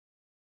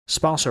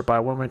Sponsored by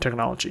Win-Win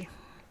Technology.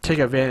 Take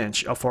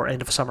advantage of our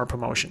end of summer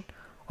promotion,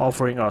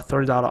 offering a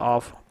 $30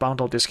 off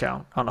bundle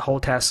discount on the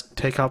whole test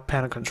takeout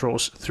panel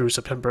controls through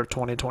September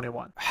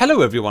 2021.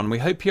 Hello everyone, we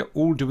hope you're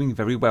all doing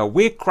very well.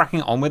 We're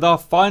cracking on with our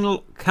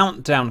final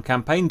countdown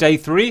campaign, day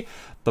 3,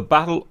 the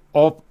Battle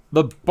of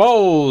the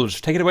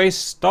Bulge. Take it away,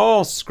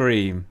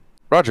 Starscream.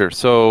 Roger.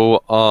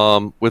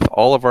 So with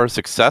all of our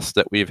success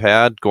that we've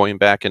had going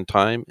back in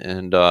time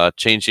and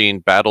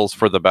changing battles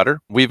for the better,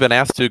 we've been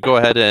asked to go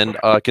ahead and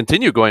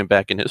continue going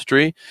back in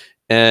history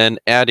and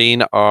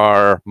adding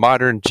our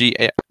modern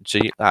GR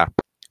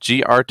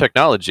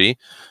technology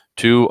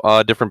to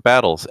different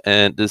battles.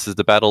 And this is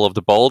the Battle of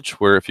the Bulge,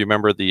 where, if you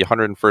remember, the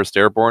 101st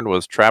Airborne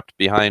was trapped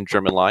behind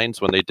German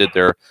lines when they did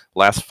their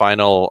last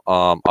final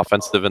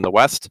offensive in the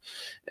west.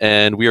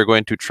 And we are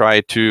going to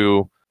try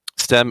to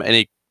stem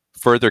any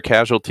further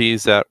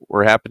casualties that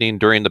were happening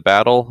during the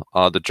battle.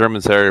 The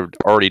Germans have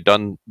already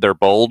done their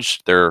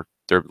Bulge, their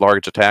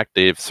large attack.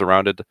 They've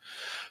surrounded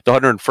the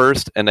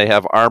 101st, and they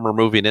have armor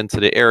moving into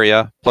the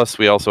area. Plus,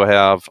 we also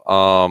have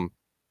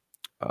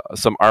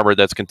some armor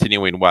that's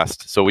continuing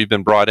west. So we've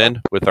been brought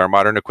in with our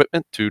modern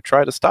equipment to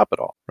try to stop it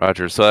all.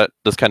 Roger. So that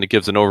this kind of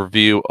gives an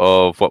overview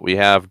of what we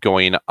have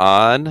going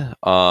on.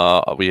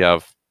 We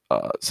have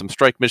some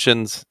strike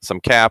missions, some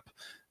cap,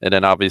 and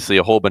then obviously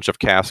a whole bunch of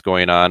casts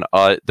going on.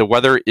 The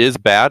weather is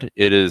bad.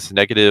 It is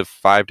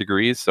 -5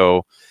 degrees.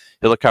 So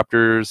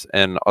helicopters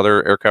and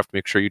other aircraft,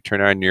 make sure you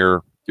turn on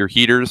your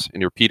heaters and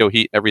your pitot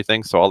heat,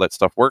 everything, so all that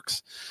stuff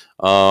works.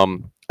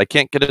 I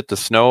can't get it to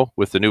snow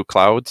with the new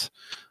clouds,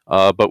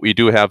 but we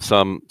do have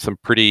some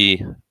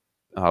pretty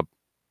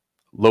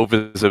low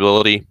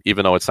visibility.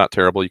 Even though it's not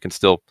terrible, you can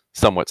still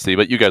somewhat see,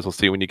 but you guys will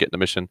see when you get in the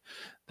mission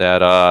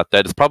that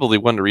that is probably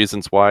one of the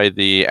reasons why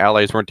the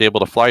Allies weren't able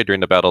to fly during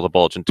the Battle of the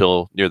Bulge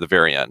until near the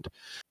very end.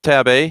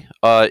 Tab A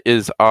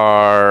is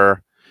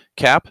our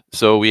cap.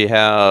 So we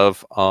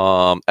have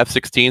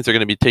F-16s are going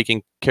to be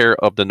taking care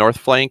of the north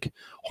flank,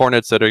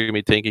 Hornets that are going to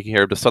be taking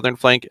care of the southern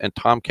flank, and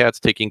Tomcats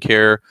taking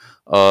care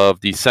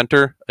of the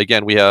center.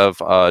 Again, we have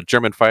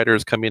German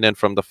fighters coming in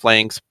from the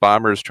flanks,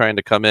 bombers trying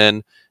to come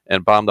in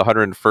and bomb the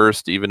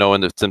 101st, even though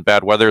it's in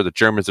bad weather. The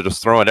Germans are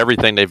just throwing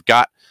everything they've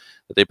got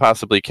that they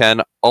possibly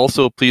can.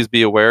 Also, please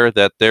be aware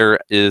that there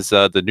is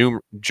the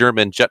new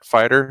German jet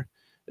fighter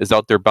is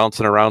out there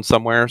bouncing around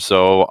somewhere.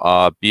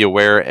 So be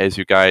aware as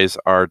you guys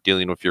are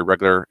dealing with your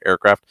regular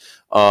aircraft.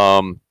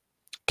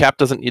 Cap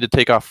doesn't need to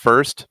take off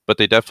first, but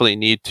they definitely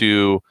need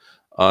to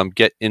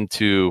get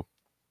into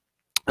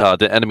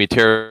the enemy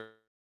territory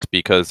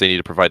because they need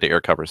to provide the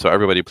air cover. So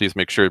everybody, please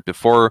make sure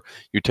before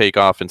you take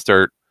off and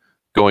start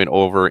going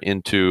over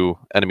into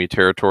enemy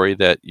territory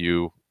that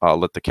you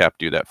let the cap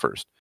do that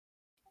first.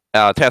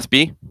 Task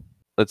B.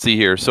 Let's see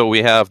here. So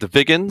we have the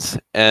Vigans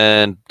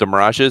and the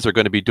Mirages are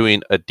going to be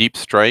doing a deep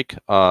strike.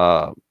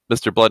 Mr.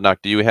 Bloodknock,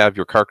 do you have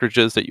your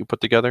cartridges that you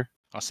put together?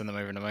 I'll send them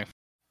over to me.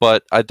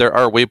 But there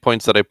are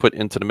waypoints that I put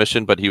into the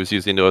mission, but he was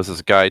using those as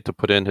a guide to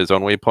put in his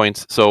own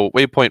waypoints. So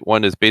waypoint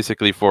 1 is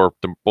basically for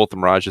both the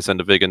Mirages and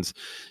the Vigans.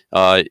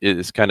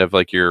 Is kind of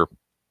like your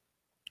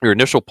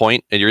initial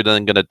point, and you're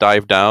then going to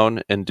dive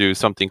down and do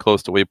something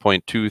close to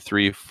waypoint 2,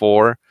 3,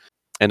 4,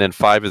 and then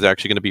 5 is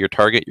actually going to be your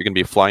target. You're going to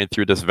be flying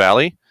through this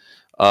valley.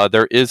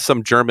 There is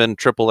some German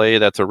AAA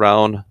that's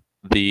around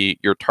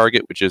your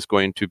target, which is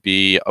going to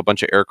be a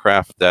bunch of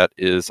aircraft that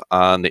is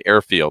on the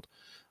airfield.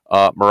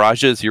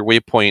 Mirages, your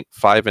waypoint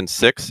 5 and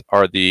 6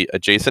 are the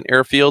adjacent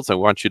airfields. I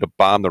want you to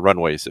bomb the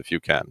runways if you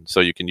can. So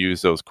you can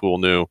use those cool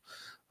new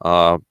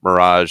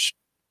Mirage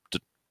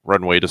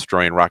runway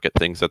destroying rocket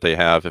things that they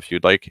have if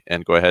you'd like,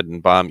 and go ahead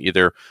and bomb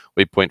either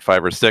waypoint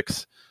 5 or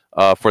 6.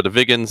 For the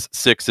Vigans,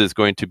 6 is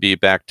going to be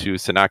back to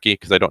Senaki,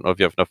 because I don't know if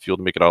you have enough fuel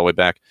to make it all the way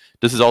back.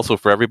 This is also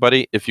for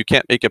everybody. If you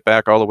can't make it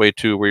back all the way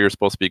to where you're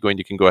supposed to be going,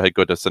 you can go ahead and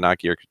go to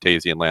Senaki or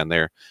Kutaisi and land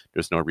there.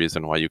 There's no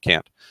reason why you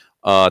can't.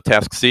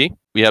 Task C,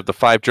 we have the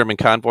 5 German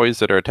convoys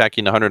that are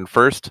attacking the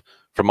 101st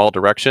from all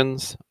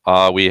directions.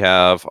 We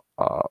have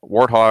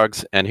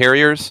Warthogs and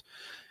Harriers.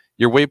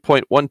 Your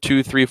waypoint 1,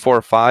 2, 3,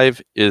 4,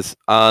 5 is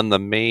on the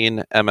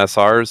main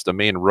MSRs, the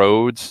main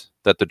roads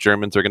that the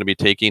Germans are going to be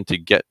taking to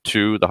get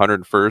to the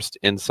 101st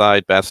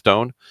inside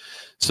Bastogne.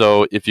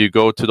 So if you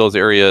go to those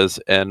areas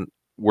and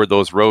where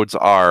those roads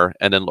are,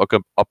 and then look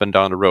up and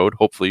down the road,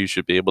 hopefully you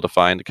should be able to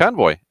find the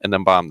convoy and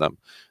then bomb them.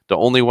 The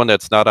only one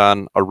that's not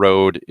on a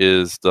road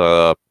is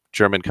the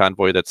German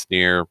convoy that's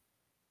near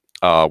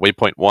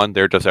waypoint 1.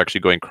 They're just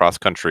actually going cross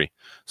country,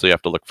 so you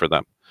have to look for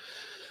them.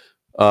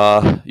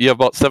 You have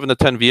about 7 to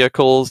 10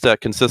 vehicles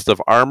that consist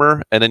of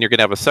armor, and then you're going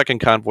to have a second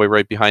convoy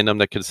right behind them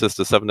that consists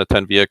of 7 to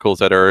 10 vehicles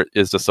that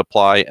is the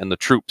supply and the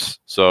troops.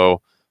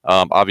 So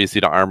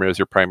obviously the armor is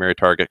your primary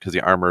target, because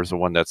the armor is the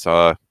one that's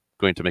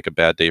going to make a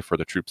bad day for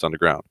the troops on the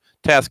ground.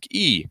 Task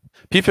E,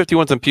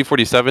 P-51s and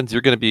P-47s,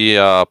 you're going to be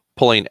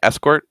pulling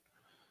escort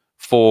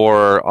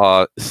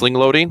for sling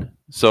loading.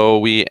 So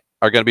we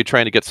are going to be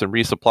trying to get some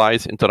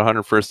resupplies into the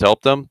 101st to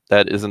help them.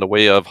 That is in the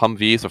way of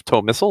Humvees of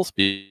tow missiles.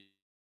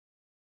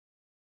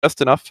 Just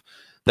enough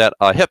that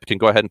HIP can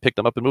go ahead and pick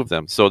them up and move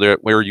them. So there,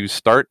 where you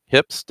start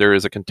HIPs, there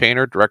is a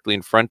container directly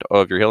in front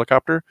of your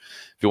helicopter.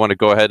 If you want to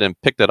go ahead and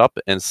pick that up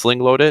and sling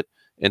load it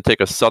and take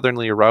a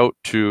southerly route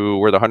to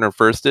where the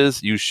 101st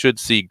is, you should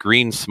see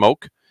green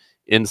smoke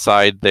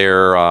inside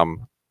their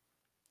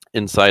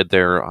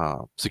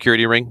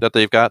security ring that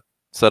they've got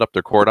set up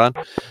their cordon,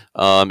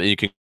 and you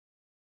can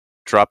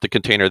drop the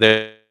container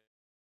there.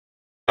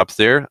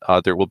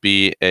 There will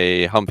be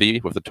a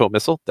Humvee with a tow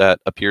missile that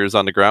appears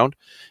on the ground.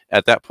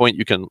 At that point,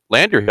 you can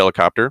land your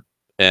helicopter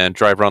and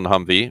drive around the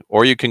Humvee,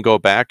 or you can go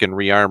back and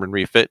rearm and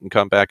refit and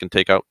come back and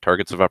take out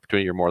targets of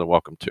opportunity. You're more than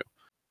welcome to.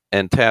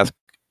 And task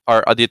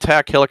are the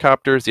attack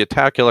helicopters. The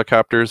attack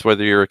helicopters,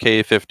 whether you're a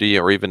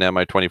Ka-50 or even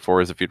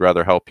Mi-24s, if you'd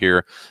rather help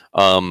here,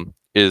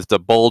 is the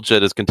Bulge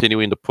that is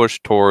continuing to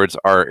push towards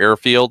our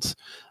airfields.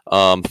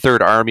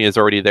 Third Army is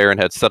already there and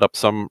had set up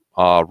some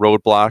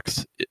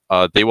roadblocks.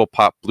 They will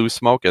pop blue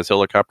smoke as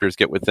helicopters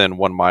get within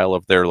 1 mile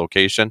of their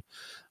location.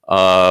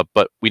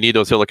 But we need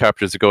those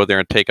helicopters to go there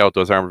and take out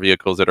those armored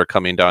vehicles that are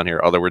coming down here.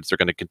 In other words, they're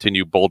going to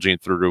continue bulging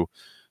through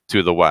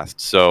to the west.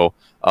 So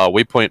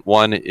waypoint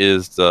 1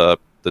 is the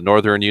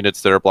northern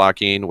units that are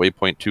blocking.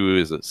 Waypoint 2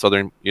 is the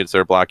southern units that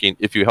are blocking.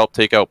 If you help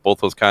take out both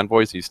those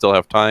convoys, you still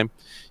have time.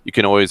 You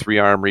can always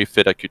rearm,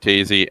 refit at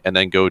Kutaisi, and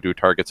then go do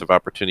targets of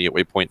opportunity at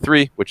waypoint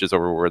 3, which is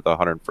over where the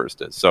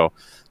 101st is. So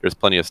there's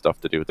plenty of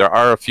stuff to do. There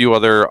are a few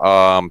other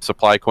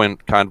supply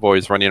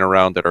convoys running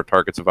around that are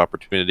targets of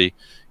opportunity.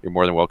 You're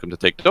more than welcome to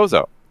take those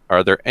out.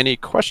 Are there any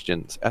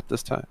questions at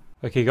this time?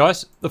 Okay,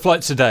 guys, the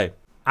flights today.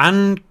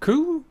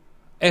 Anku,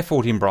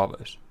 F-14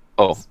 Bravos.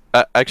 Oh,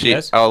 actually,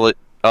 Yes?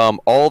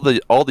 all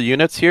the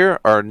units here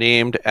are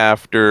named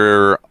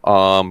after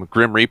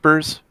Grim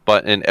Reapers,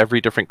 but in every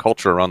different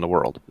culture around the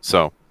world.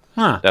 So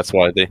that's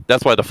why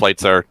the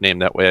flights are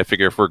named that way. I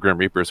figure if we're Grim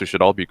Reapers, we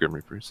should all be Grim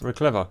Reapers. Very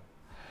clever.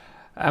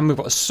 And we've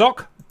got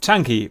Sock,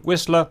 Tanky,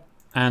 Whistler,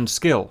 and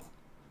Skill.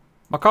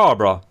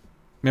 Macabre,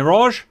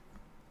 Mirage,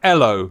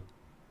 Elo,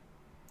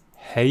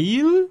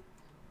 Hail,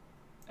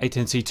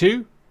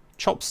 A10C2,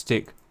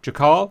 Chopstick,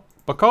 Jakal,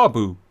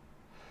 Bakabu,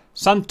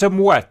 Santa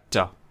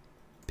Muerta,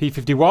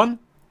 P-51,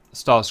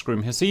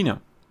 Starscream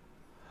Hasina,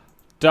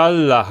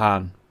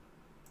 Dullahan,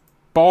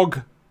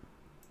 Bog,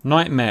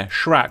 Nightmare,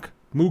 Shrek,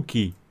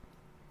 Mookie,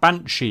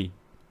 Banshee,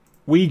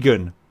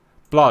 Wigan,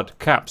 Blood,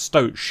 Cap,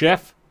 Stoat,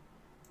 Chef,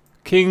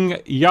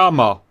 King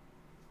Yama,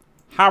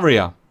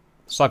 Harrier,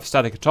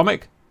 Cypherstatic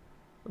Atomic,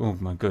 oh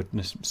my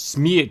goodness,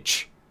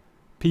 Smeech,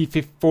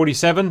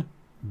 P-47,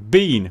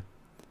 Bean,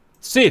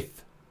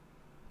 Sith,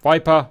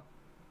 Viper,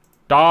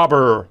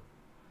 Darber,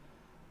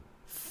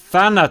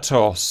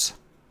 Thanatos,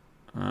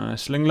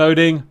 Sling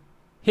Loading,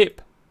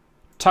 Hip,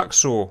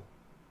 Tuxor.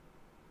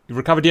 You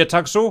recovered yet,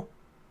 Tuxor?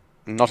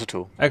 Not at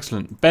all.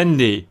 Excellent.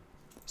 Bendy,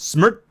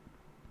 Smirt,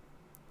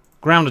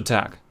 Ground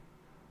Attack,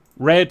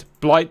 Red,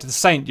 Blight, the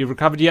Saint. You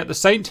recovered yet, the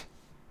Saint?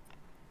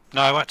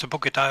 No, I went to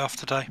book a day off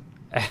today.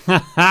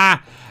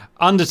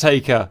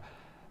 Undertaker,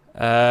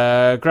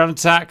 Ground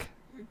Attack,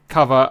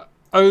 cover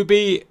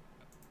Obi,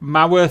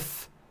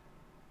 Maworth,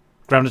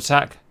 Ground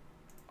Attack,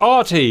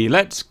 Artie,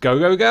 let's go,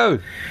 go, go.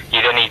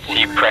 You then need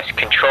to press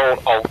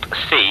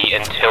Control-Alt-C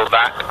until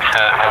that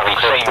has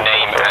the same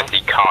name as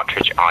the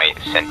cartridge I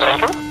sent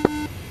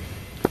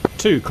you.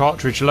 2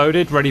 cartridge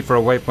loaded, ready for a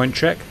waypoint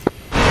check.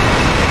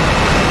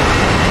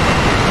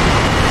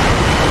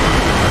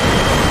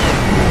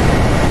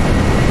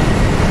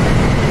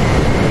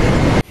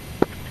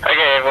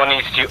 Okay, everyone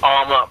needs to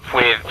arm up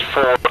with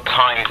 4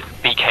 times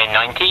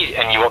BK-90s,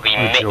 and you want the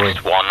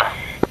mixed one.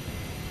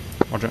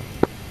 Roger.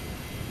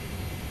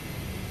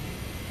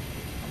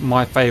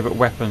 My favourite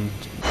weapon.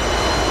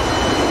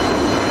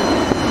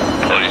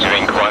 Apologies for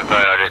being quiet,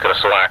 but I've just got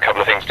to sort out a couple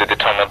of things to the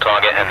time on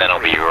target, and then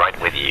I'll be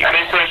right with you.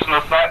 Any search on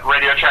the set?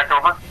 Radio check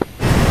over.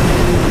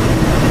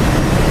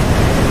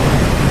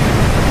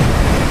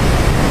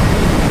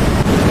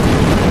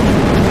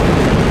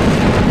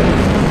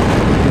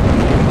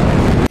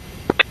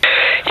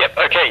 Yep,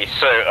 okay,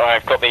 so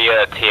I've got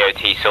the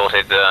TOT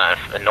sorted.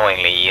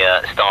 Annoyingly,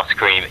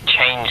 Starscream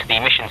changed the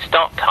mission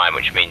start time,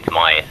 which means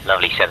my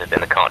lovely setup in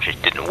the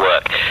cartridge didn't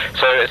work.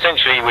 So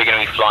essentially, we're going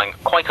to be flying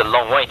quite a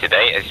long way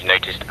today. As you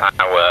noticed,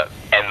 our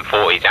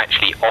M4 is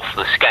actually off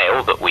the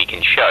scale that we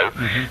can show,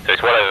 so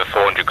it's well over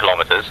 400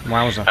 kilometers.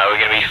 Wowza. We're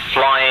going to be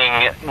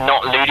flying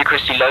not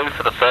ludicrously low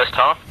for the first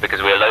half,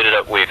 because we're loaded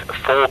up with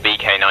 4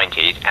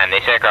 BK-90s, and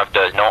this aircraft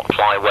does not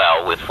fly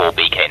well with 4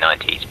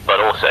 BK-90s, but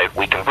also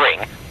we can bring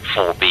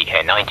 4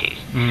 BK-90s,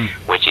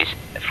 which is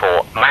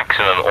for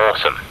maximum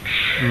awesome.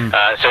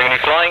 So we're going to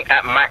be flying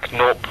at Mach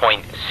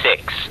 0.6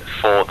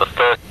 for the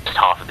first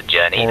half of the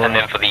journey, and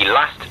then for the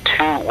last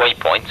 2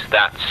 waypoints,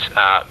 that's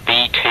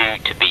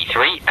B2 to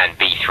B3 and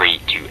B3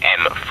 to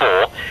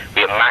M4,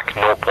 we're at Mach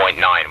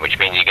 0.9, which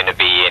means you're going to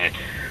be in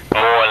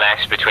more or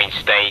less between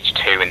stage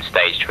 2 and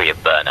stage 3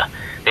 of burner.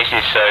 This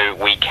is so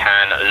we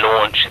can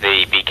launch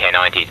the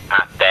BK-90s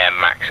at their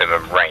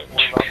maximum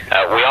range.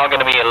 We are going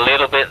to be a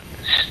little bit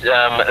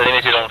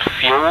limited on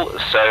fuel,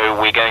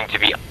 so we're going to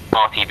be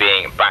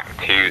RTBing back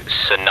to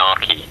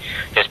Sanaki.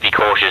 Just be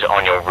cautious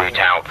on your route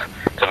out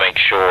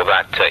sure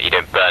that you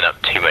don't burn up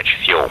too much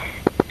fuel.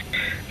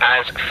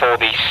 As for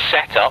the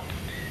setup,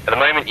 at the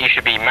moment you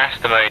should be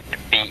master mode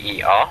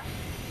BER.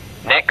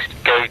 Next,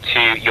 go to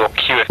your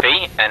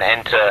QFE and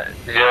enter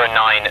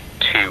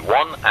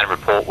 0921 and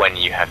report when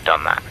you have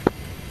done that.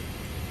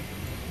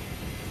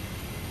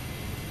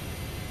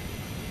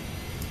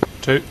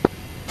 2.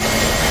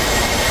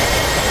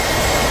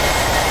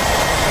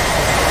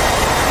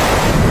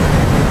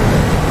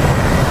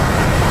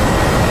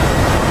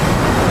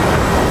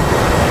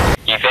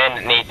 You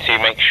then need to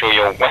make sure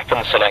your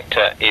weapon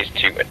selector is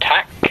to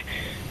attack.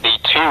 The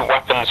 2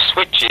 weapon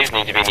switches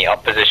need to be in the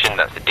up position,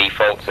 that's the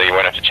default, so you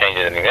won't have to change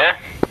anything there.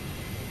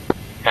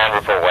 And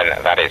report when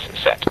that is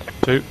set.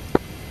 2.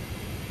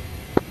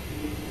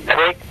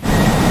 3.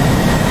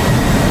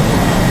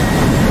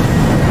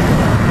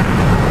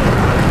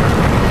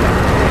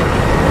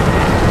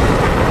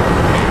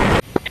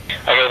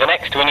 Okay, the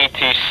next we need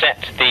to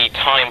set the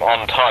time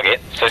on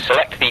target, so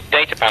select the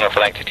data panel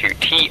selector to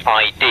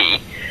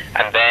TID,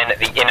 and then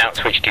the in-out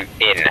switch to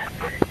in.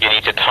 You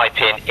need to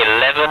type in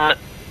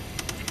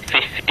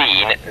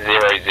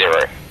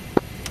 11:15:00.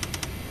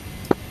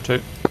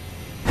 2.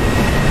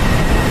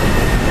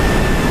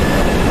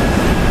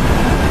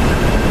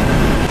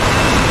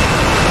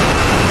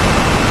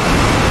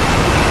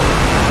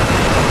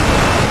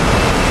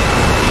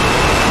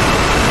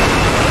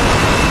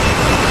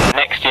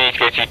 Next you need to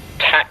go to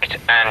tact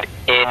and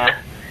in,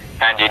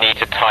 and you need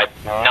to type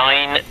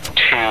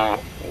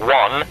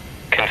 921,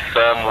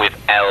 confirm with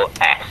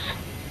LS.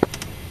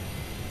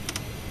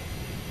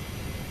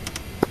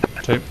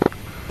 2.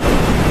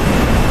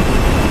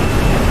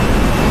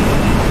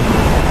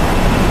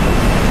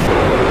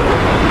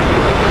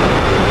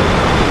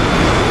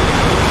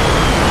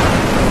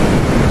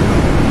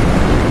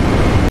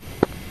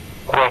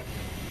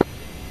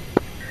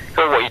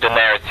 So what you've done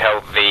there is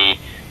tell the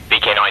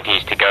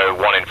BK90s to go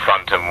one in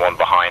front and one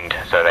behind,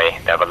 so they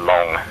have a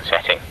long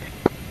setting.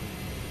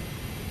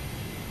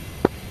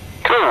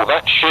 Cool,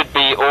 that should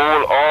be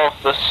all of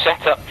the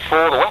setup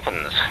for the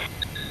weapons.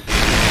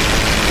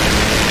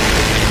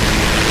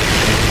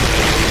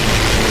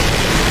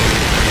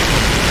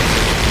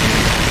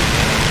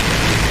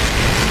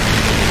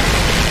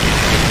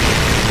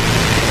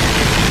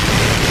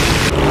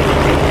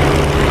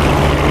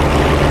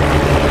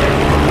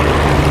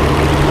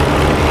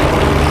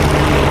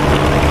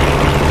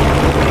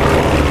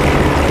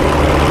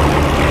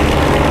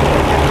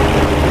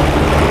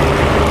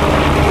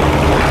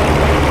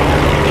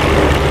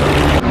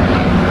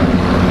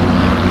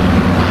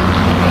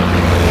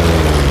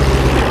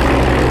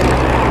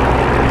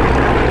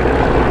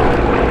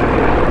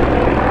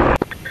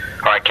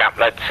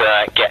 Let's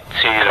get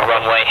to the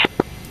runway.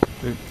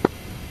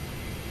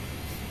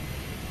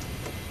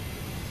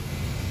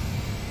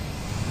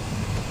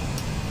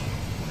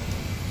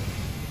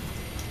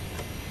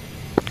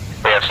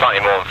 We have slightly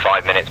more than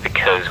 5 minutes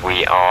because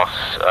we are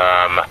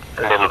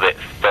a little bit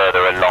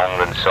further along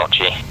than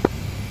Sochi.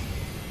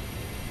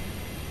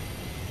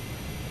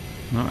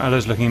 Oh,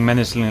 Ella's looking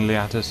menacingly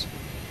at us.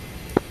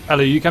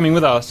 Ella, are you coming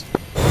with us?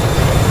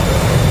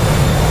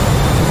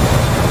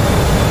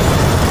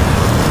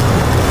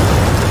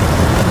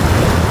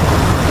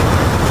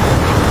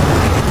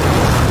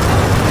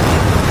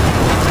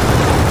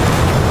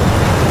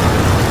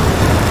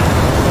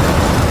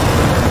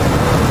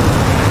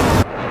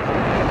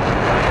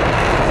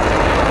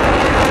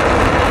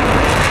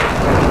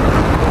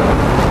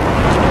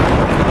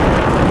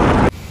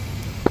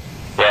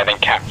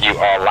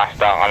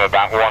 I'm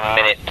about 1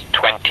 minute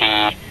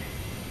 20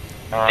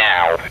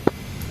 now.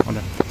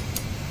 Wonder.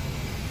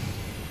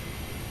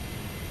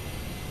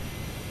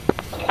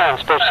 And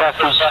space chef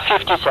is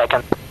 50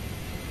 seconds.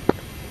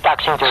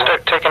 Taxing to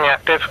taking the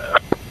active.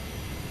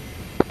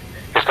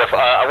 Good stuff.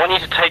 I want you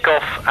to take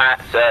off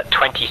at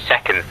 20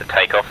 seconds to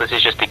take off. This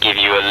is just to give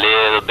you a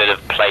little bit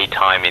of play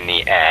time in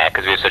the air,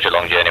 because we have such a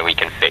long journey we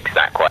can fix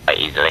that quite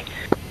easily.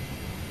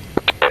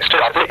 Let's do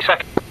 30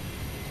 seconds.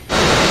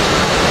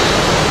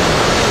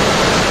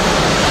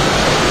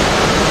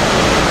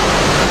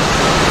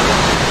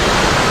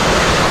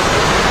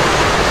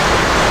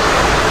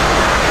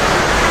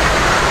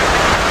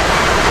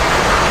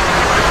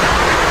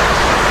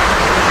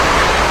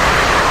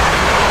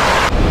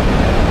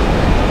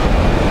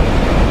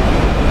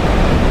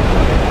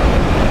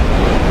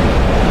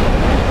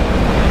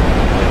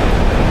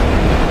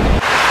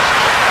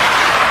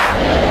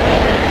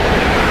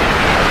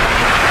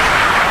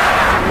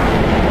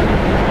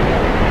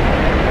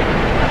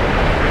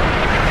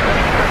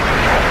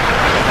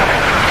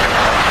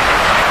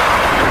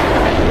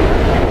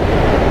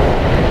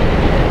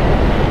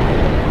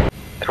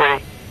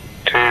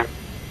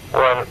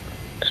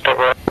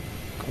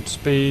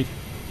 Speed.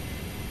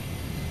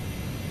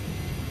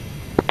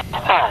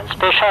 And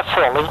space chef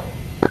falling.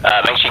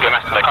 Make sure you go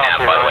master mode now,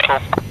 by the way.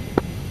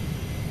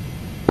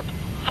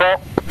 4.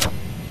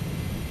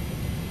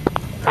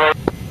 3.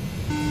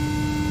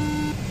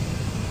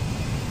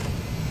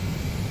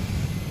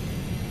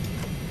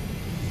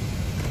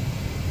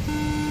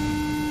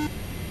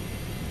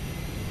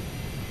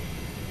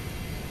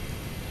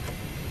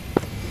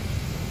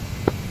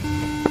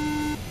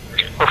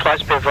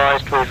 Advised, be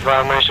advised, we've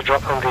managed to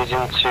drop Humvees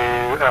into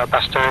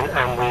Bastogne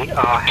and we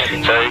are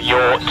heading... So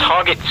your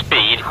target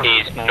speed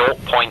is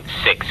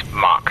 0.6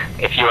 Mach.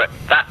 If you're at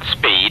that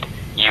speed,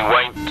 you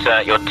won't,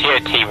 your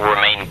TOT will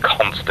remain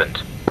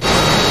constant.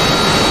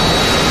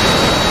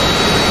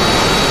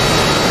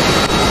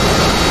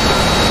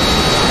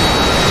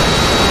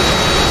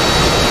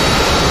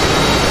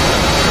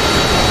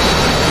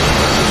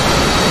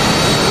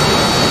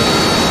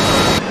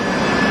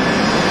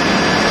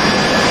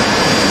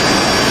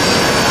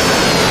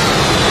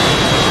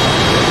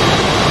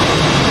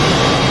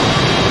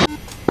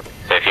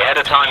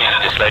 Time you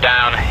need to slow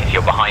down. If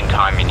you're behind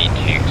time, you need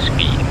to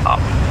speed up.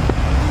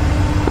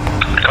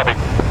 Copy.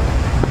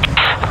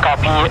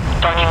 Copy.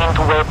 Turning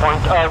into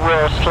waypoint.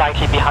 We're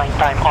slightly behind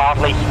time, or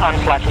at least I'm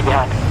slightly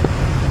behind.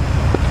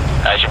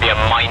 It should be a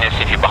minus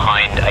if you're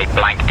behind, a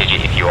blank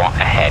digit if you are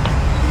ahead.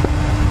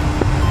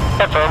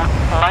 Confirm.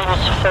 Minus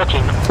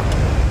 14.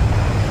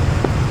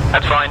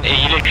 That's fine. If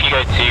you literally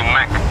go to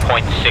Mach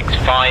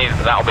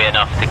 0.65, that'll be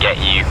enough to get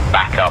you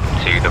back up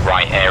to the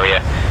right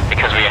area.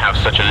 Because we have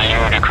such a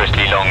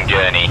ludicrously long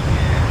journey,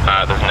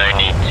 there's no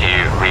need to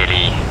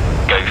really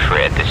go for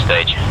it at this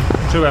stage.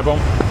 2 airborne.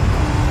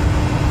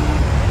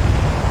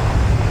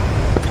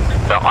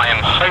 So I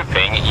am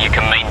hoping you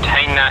can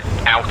maintain that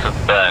out of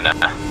burner.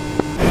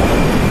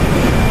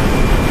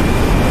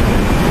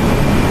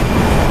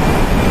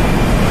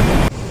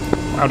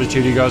 What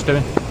altitude are you guys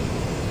doing?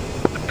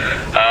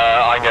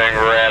 I'm going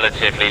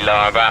relatively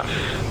low, about,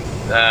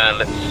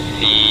 let's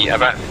see,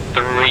 about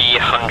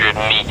 300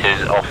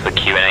 meters off the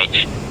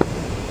QNH.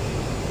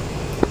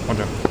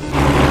 Roger.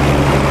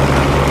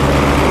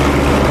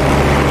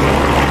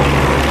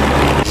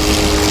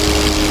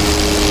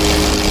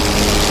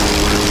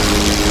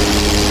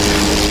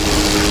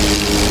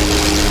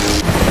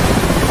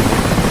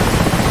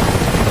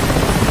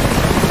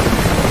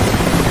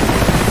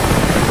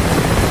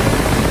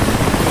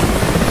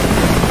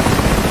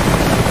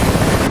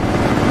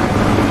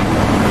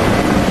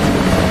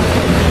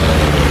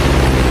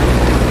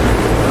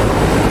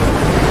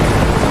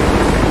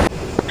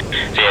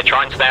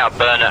 Stay out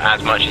burner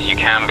as much as you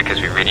can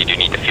because we really do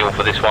need the fuel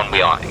for this one.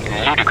 We are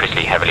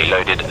ludicrously heavily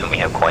loaded and we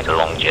have quite a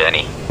long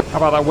journey. How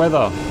about that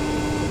weather?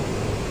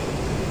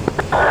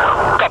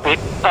 Copy.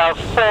 4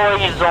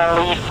 is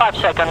only 5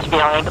 seconds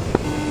behind.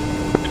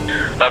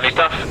 Lovely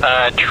stuff.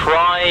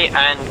 Try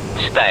and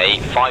stay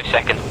 5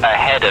 seconds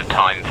ahead of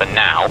time for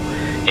now.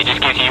 It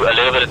just gives you a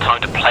little bit of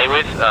time to play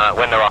with.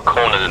 When there are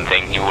corners and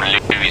things, you will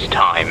lose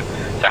time.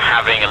 So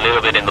having a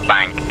little bit in the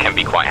bank can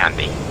be quite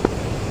handy.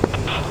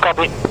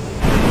 Copy.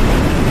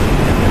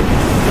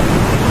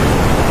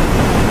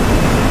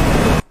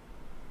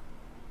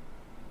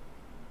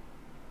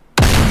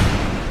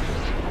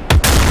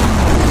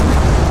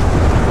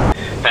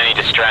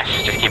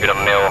 Just keep it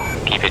on mill,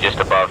 keep it just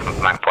above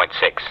Mach 0.6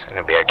 and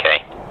it'll be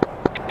okay.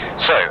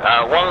 So,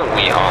 while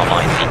we are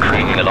mindfully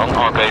cruising along,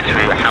 I'll go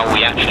through how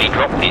we actually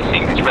drop these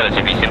things. It's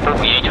relatively simple.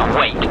 You need to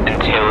wait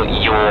until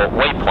your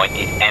waypoint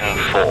is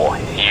M4.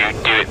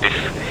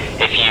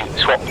 If you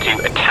swap to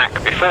attack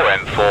before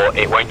M4,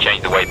 it won't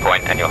change the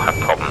waypoint and you'll have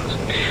problems.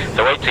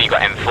 So wait till you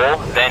got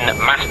M4, then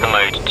master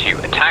mode to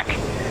attack.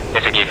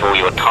 This will give you all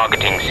your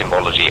targeting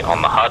symbology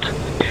on the HUD.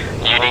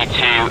 You need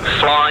to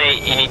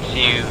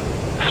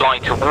fly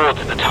towards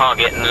the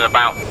target and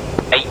about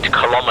 8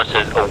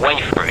 kilometers away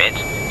from it.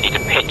 You need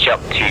to pitch up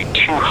to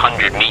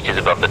 200 meters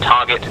above the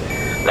target,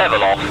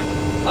 level off,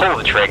 pull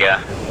the trigger,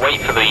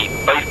 wait for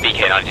both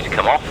BK-90s to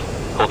come off,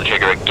 pull the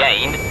trigger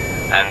again,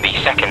 and the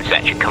second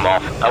set should come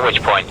off, at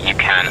which point you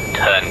can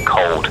turn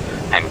cold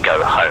and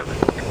go home.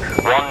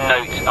 One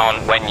note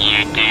on when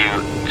you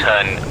do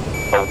turn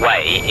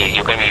away is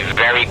you're going to be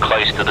very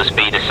close to the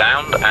speed of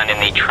sound, and in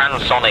the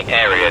transonic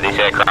area this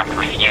aircraft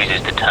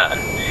refuses to turn.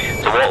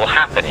 So what will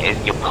happen is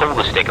you'll pull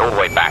the stick all the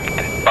way back and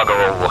bugger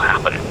all will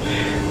happen.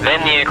 Then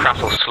the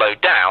aircraft will slow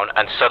down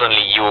and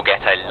suddenly you will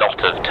get a lot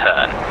of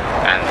turn.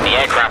 And the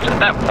aircraft at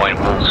that point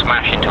will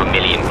smash into a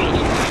million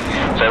pieces.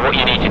 So what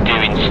you need to do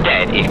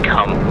instead is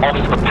come off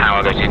the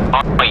power, go to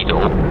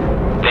idle,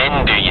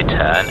 then do your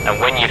turn, and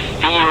when you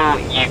feel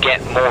you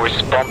get more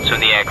response from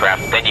the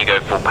aircraft, then you go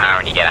full power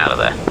and you get out of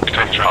there.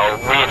 I'll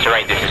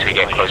reiterate this as we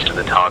get close to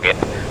the target.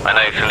 I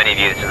know for many of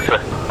you this is the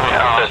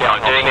first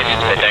time doing this,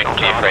 so don't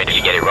be afraid if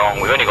you get it wrong.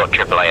 We've only got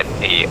AAA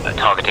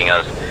targeting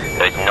us,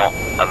 so it's not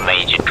a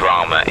major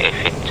drama if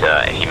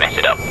you mess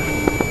it up.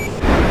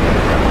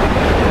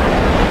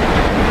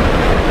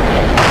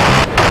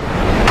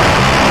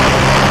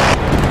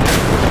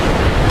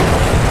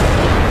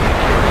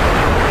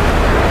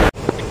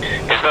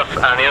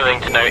 And the other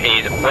thing to note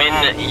is when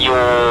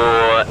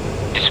your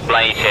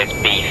display says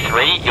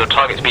B3, your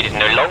target speed is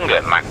no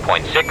longer Mach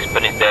 0.6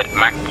 but instead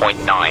Mach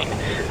 0.9,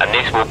 and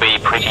this will be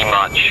pretty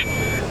much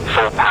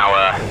full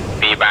power,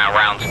 be about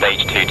around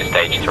stage 2 to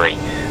stage 3.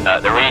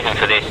 The reason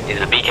for this is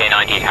the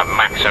BK-90s have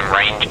maximum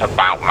range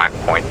about Mach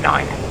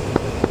 0.9.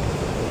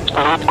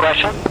 Lead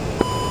question.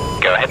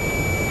 Go ahead.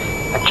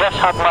 I just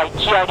had my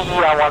TID,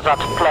 I was at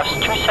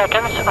 +2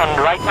 seconds,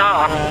 and right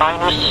now I'm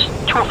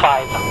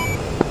 -2.5.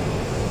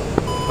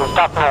 Is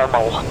that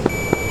normal?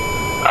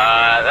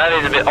 That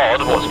is a bit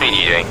odd. What speed are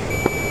you doing?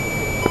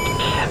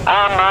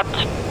 I'm at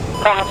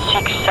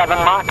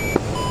 0.67 Mach.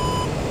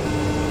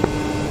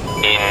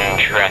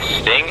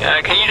 Interesting.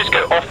 Can you just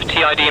go off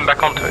TID and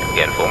back onto it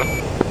again for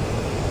me?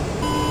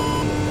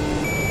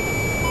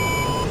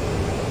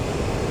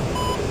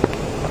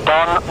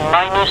 Done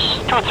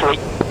 -23.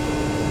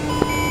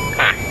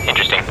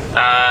 Interesting.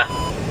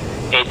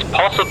 It's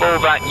possible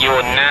that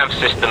your nav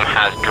system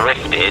has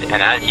drifted,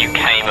 and as you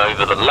came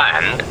over the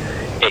land,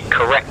 it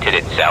corrected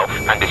itself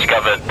and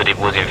discovered that it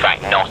was in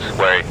fact not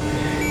where it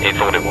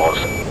thought it was.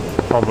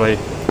 Probably.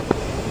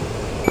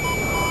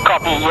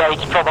 Copy, yeah,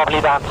 it's probably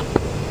that.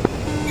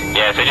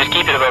 Yeah, so just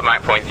keep it above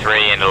Mach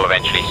 0.3 and it'll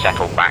eventually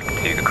settle back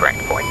to the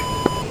correct point.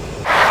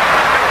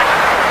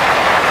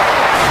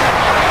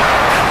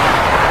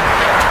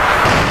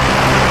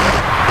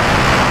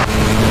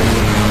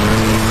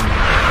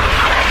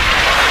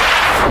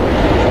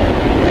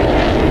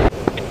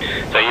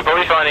 So you're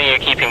probably finding you're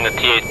keeping the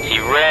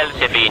TOT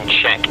relatively in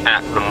check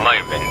at the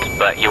moment,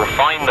 but you'll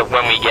find that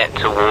when we get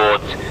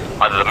towards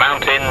either the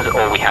mountains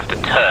or we have to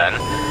turn,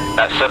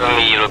 that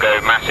suddenly it'll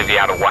go massively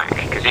out of whack.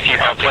 Because if you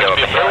have to go up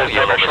a hill,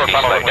 you'll obviously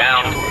slow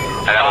down,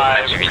 and that'll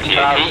mess with your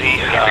TOT. If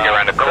you have to go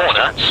around a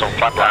corner,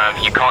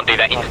 you can't do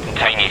that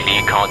instantaneously.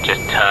 You can't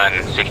just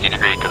turn 60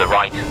 degrees to the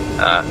right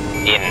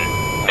in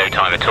no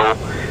time at all,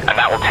 and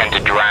that will tend to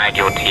drag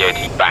your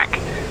TOT back.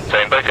 So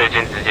in both those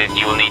instances,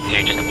 you will need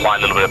to just apply a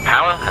little bit of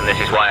power, and this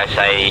is why I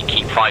say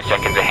keep 5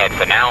 seconds ahead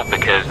for now,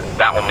 because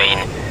that will mean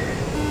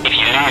if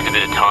you lose a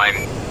bit of time,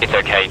 it's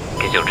okay,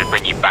 because it'll just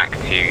bring you back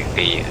to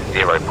the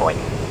 0 point.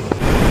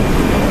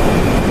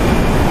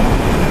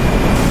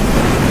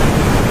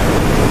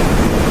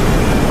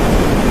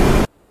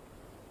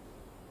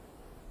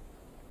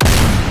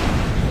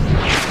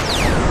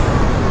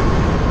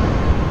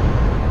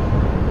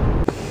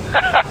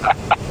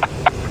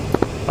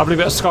 Lovely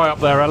bit of sky up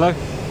there, hello.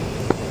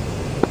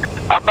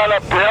 I'm not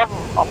up there.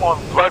 I'm on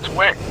Flood's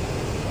wing.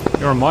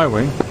 You're on my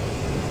wing.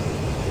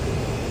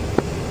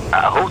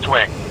 Whose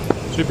wing?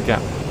 Super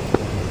Cap.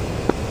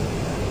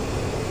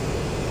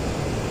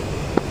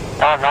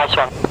 Oh, nice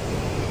one.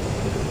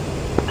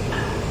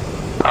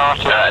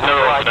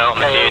 Another one on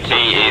the TOT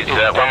is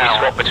when we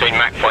swap between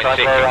Mach 0.6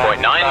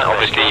 and 0.9,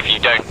 obviously if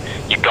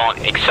you can't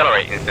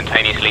accelerate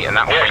instantaneously, and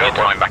that will bring your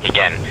time back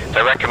again. So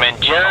I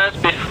recommend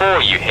just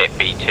before you hit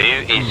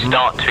B2 is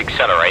start to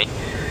accelerate,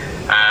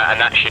 and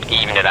that should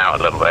even it out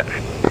a little bit.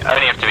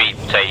 Only have to be,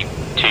 say,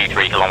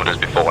 2-3 kilometers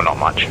before, not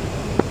much.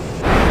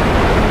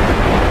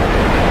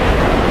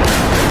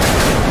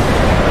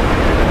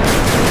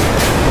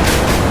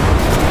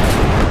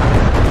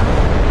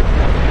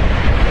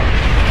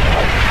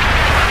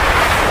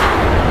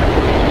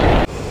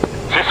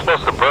 Is this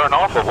supposed to burn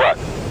off or what?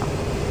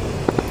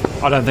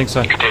 I don't think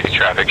so. You can take the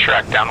traffic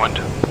track downwind.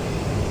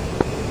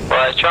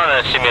 Well, it's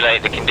trying to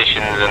simulate the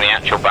conditions and the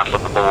actual Battle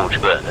of the Bulge,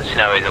 but the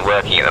snow isn't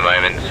working at the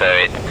moment, so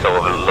it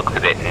sort of looks a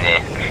bit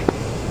meh.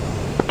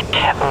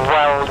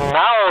 Well,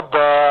 now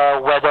the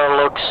weather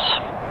looks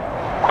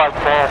quite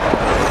bad.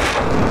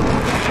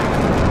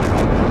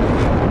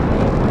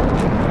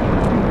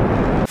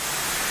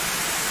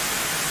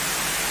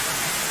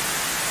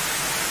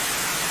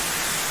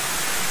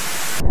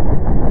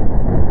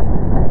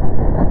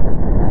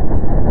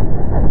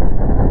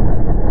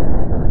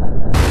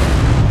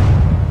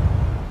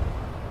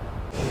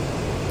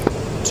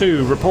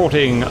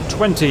 Reporting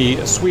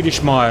 20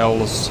 Swedish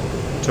miles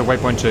to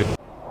waypoint 2.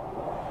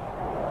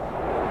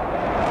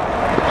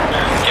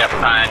 Yep,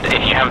 and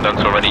if you haven't done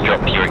so already,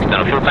 drop your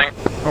external fuel tank.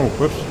 Oh,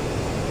 whoops.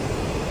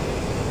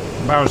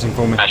 Embarrassing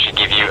for me. That should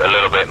give you a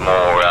little bit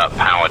more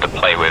power to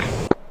play with.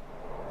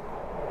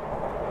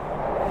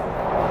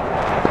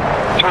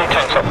 3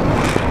 tanks off.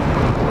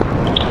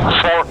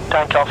 4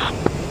 tank off.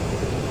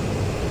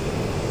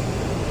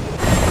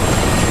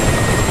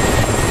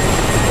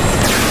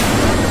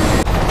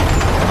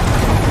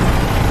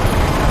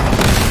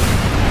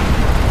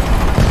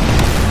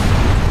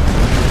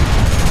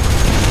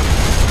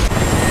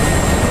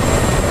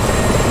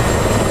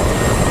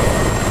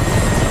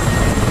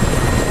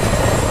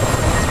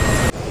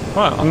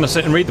 Right, I'm going to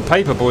sit and read the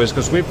paper, boys,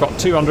 because we've got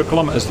 200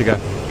 kilometres to go.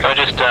 Can I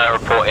just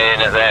report in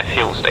their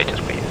fuel status,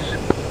 please?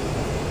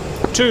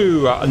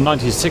 To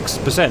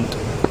 96%.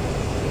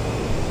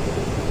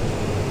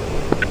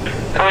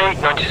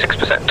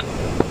 96%.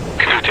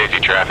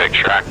 TOT traffic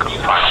track.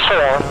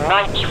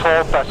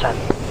 94%.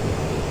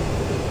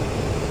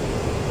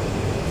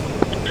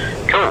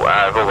 Cool,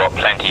 we've all got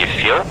plenty of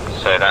fuel,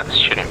 so that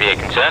shouldn't be a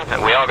concern.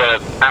 We are going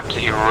to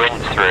absolutely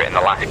rinse through it in the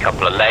last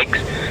couple of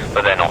legs,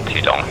 but they're not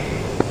too long.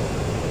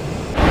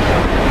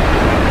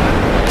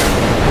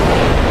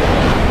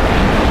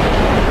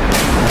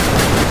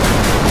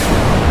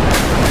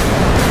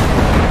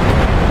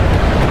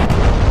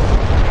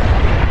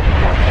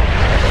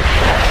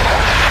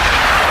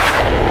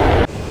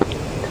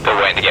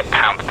 To get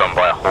pounced on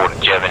by a horde of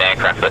German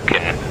aircraft that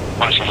can,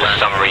 for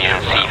some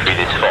reason, see through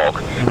this fog.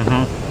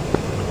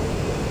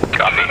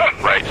 Copy.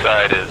 Right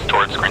side is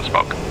towards green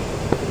smoke.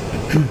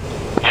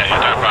 Yeah, you're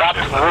doing That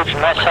would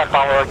mess up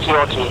our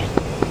TOT.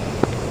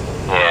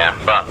 Yeah,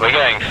 but we're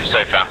going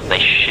so fast they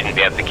shouldn't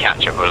be able to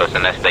catch up with us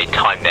unless they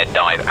time their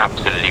dive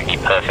absolutely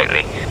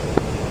perfectly.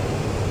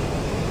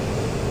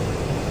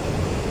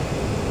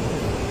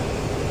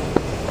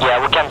 Yeah,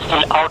 we can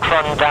still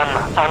outrun them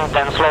and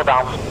then slow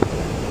down.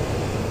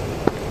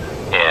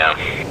 Yeah.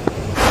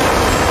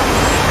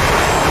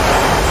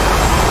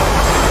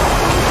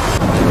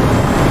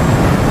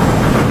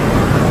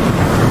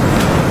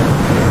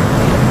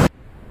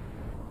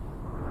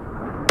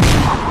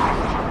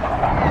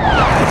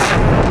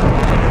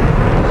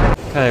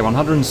 Okay,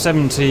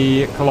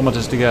 170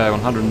 kilometers to go.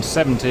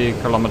 170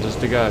 kilometers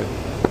to go.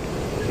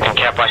 And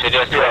Cap, I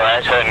suggest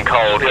turn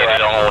cold, get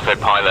it on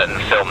autopilot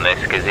and film this,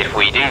 because if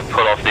we do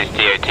pull off this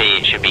TOT,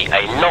 it should be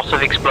a lot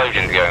of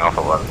explosions going off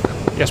at once.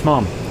 Yes,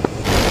 ma'am.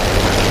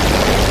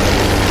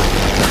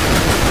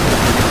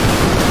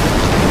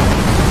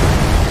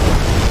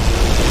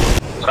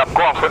 So I'm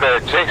going for the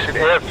adjacent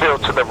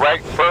airfield to the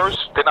right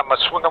first, then I'm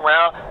gonna swing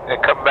around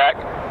and come back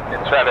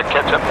and try to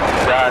catch up with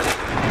you guys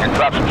and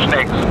drop some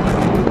snakes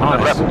on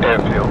the Nice. left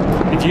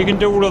airfield. If you can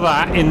do all of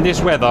that in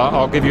this weather,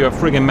 I'll give you a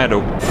friggin'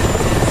 medal.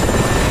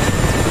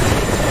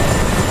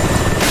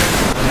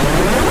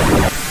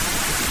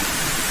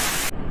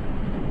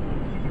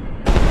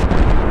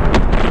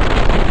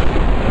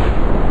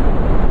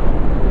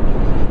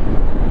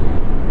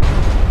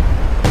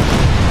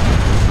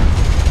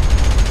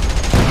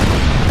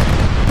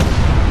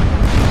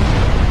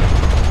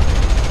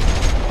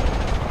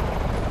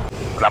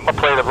 But I'm gonna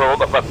play the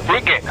role of a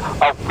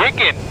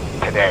vegan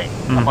today.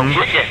 I'm a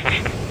vegan.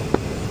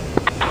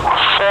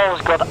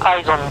 Shell's got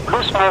eyes on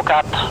blue smoke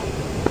at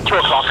 2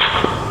 o'clock.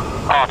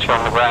 Archer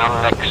on the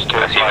ground next to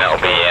us. That'll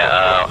be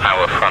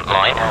our front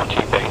line.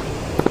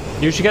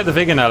 You should get the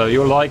vegan Ella,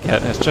 you'll like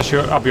it. It's just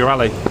up your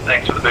alley.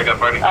 Thanks for the big up,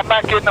 Brady. I'm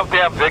not getting no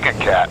damn vegan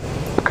cat.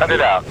 Cut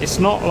it out. It's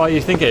not like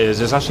you think it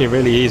is, it's actually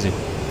really easy.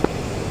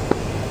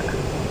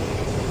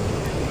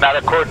 Not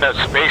according to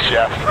Space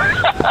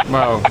Chef.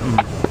 Well,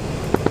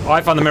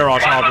 I find the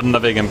Mirage harder than the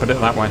vegan, put it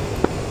that way.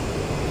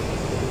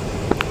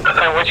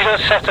 And once you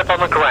don't set up on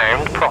the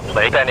ground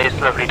properly, then it's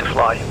lovely to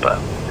fly, but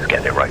it's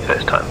getting it right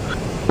first time.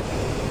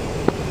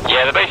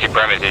 Yeah, the basic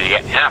premise is you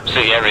get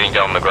absolutely everything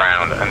done on the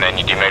ground, and then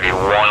you do maybe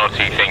one or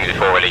two things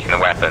before releasing the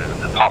weapon.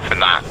 Apart from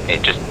that,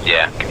 it just,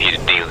 computer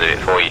deals with it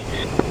for you.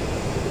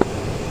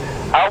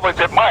 I always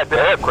admired the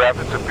aircraft.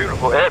 It's a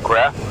beautiful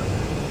aircraft.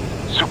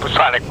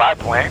 Supersonic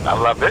biplane. I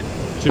love it.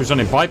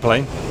 Supersonic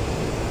biplane.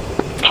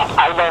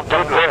 I love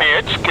Good the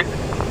lineage.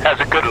 Has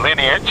a good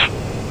lineage.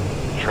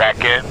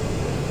 Tracking.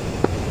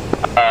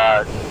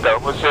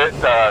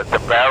 The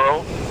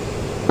barrel.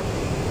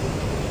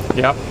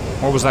 Yep.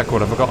 What was that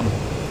called? I've forgotten.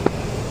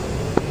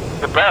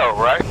 The barrel,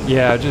 right?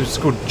 Yeah, it's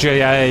called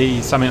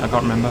JA something, I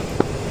can't remember.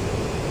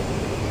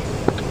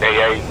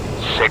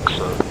 AA6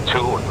 or 2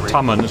 or 3.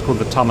 Tumman, it's called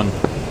the Tumman.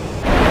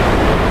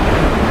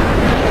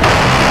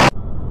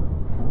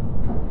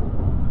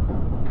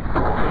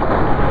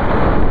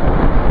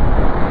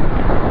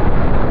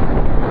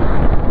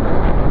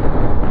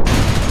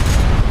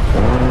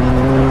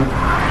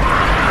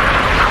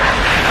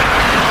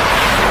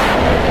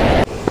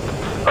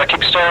 I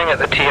keep staring at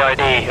the TID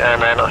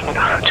and then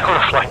I don't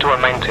want to fly to a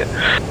mountain.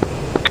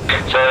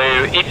 So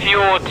if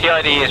your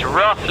TID is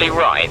roughly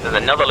right, there's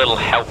another little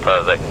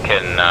helper that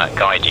can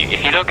guide you.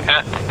 If you look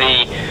at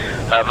the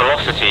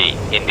velocity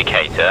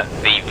indicator,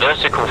 the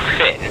vertical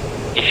fin,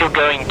 if you're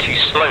going too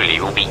slowly,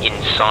 it will be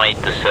inside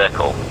the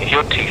circle. If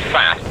you're too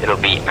fast, it'll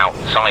be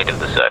outside of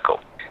the circle.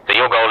 So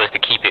your goal is to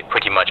keep it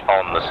pretty much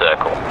on the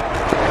circle.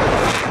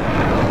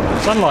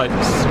 Sunlight.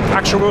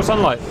 Actual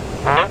sunlight.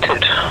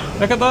 Noted.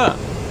 Look at that.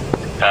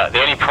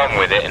 The only problem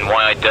with it, and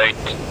why I don't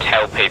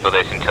tell people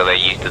this until they're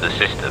used to the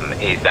system,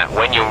 is that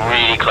when you're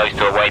really close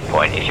to a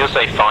waypoint, if you're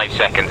say 5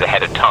 seconds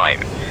ahead of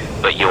time,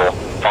 but you're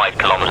 5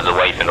 kilometers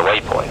away from the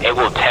waypoint, it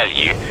will tell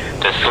you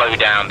to slow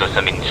down to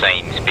some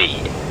insane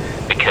speed,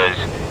 because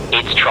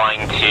it's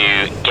trying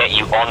to get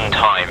you on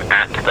time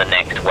at the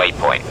next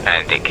waypoint,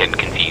 and it can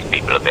confuse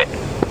people a bit.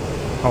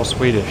 Oh,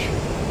 Swedish.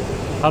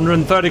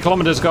 130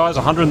 kilometers, guys.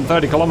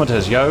 130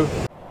 kilometers, yo.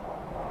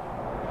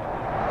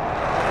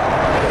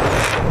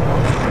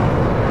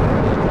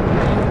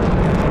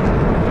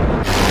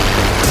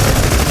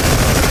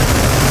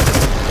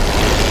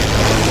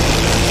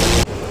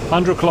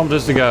 $100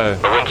 kilometers to go.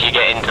 But once you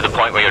get into the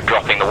point where you're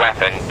dropping the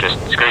weapon, just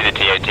screw the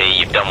TOT,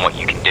 you've done what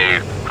you can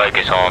do,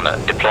 focus on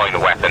deploying the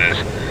weapons,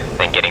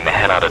 then getting the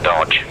hell out of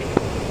Dodge.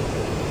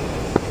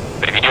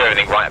 But if you do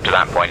everything right up to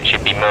that point, it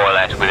should be more or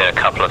less within a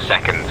couple of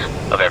seconds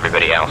of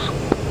everybody else.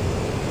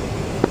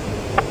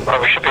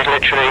 Well, we should be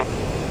literally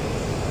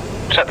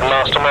set the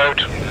master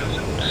mode,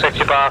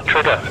 safety bar,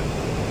 trigger.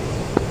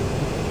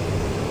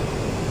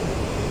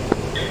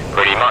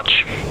 Pretty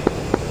much.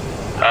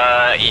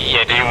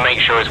 Yeah, do make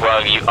sure as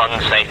well you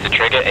unsafe the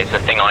trigger. It's a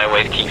thing I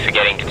always keep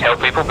forgetting to tell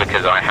people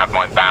because I have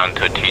mine bound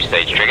to a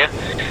 2-stage trigger.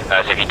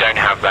 So if you don't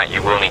have that,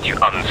 you will need to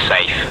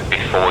unsafe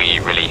before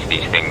you release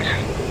these things.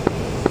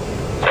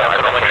 So I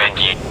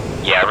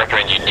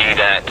recommend you do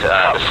that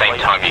at the same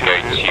time you go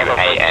to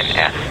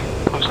ANF.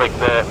 Looks like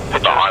the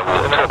But I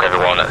will talk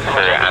everyone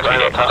through as we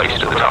get closer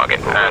to the target.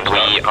 And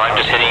I'm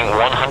just hitting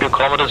 100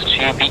 kilometers to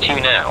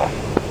B2 now.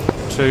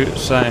 2,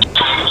 same.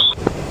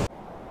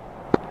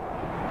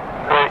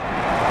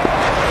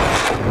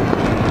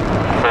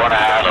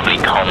 Lovely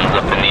comms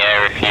up in the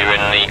air if you're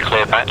in the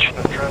clear patch.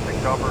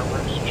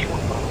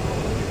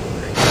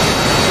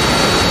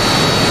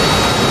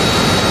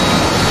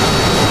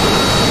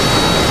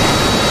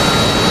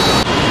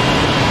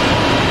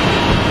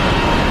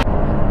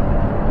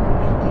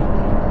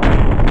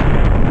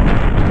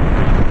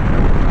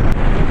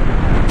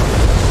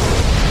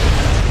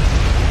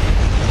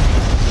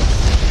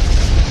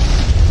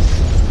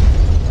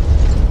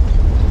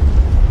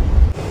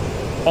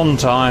 On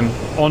time,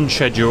 on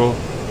schedule.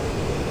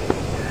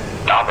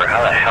 Albert,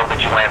 how the hell did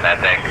you land that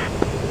thing?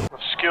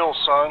 skills,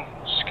 son.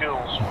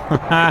 Skills.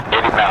 80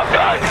 pounds,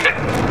 guys.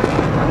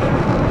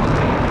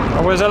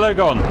 Oh, where's Ello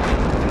gone?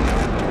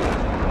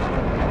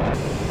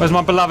 Where's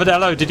my beloved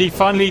Ello? Did he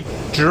finally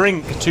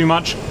drink too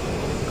much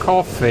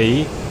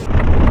coffee?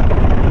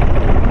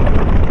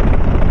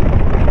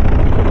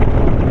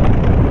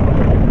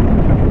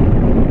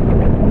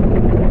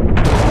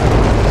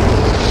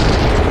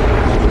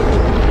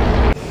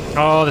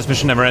 Oh, this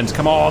mission never ends.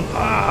 Come on.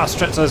 Ah,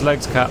 stretch those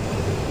legs, Cap.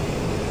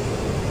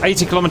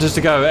 80 kilometers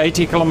to go.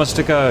 80 kilometers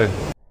to go.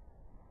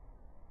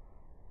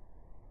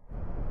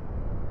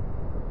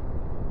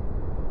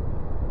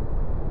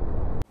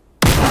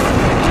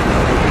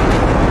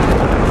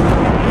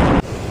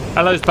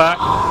 Hello's back.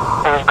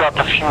 We've got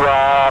a few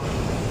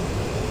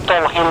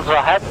tall hills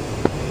ahead.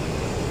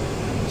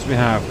 Yes, we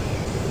have.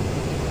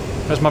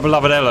 Where's my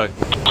beloved Ello?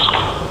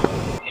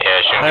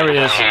 Yeah, There he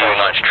is. Too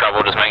much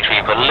trouble. Just make sure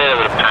you put a little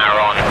bit of power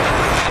on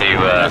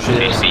to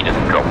see speed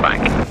doesn't drop back.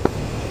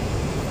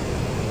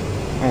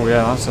 Oh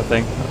yeah, that's the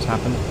thing. That's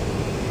happened.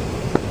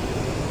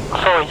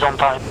 So he's on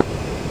time.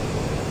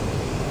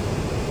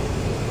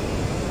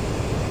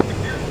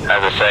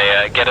 As I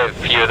say, get a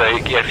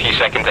few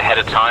seconds ahead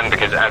of time,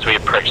 because as we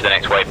approach the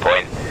next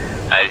waypoint,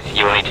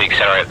 you will need to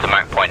accelerate up to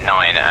Mach 0.9,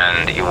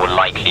 and you will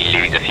likely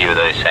lose a few of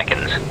those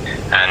seconds.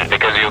 And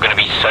because you're going to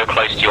be so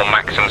close to your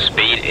maximum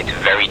speed, it's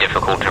very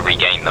difficult to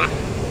regain them.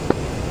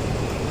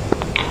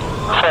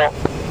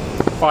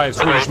 5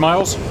 Swedish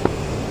miles.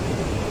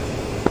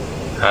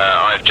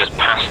 I've just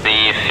passed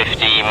the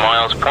 50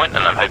 miles point,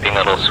 and I'm hoping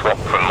that'll swap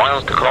from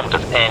miles to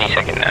kilometers any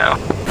second now.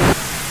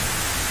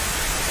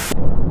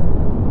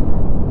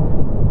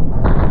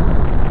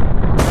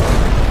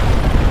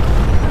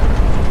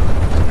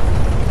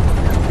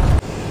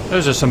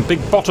 Those are some big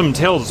bottomed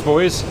hills,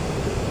 boys.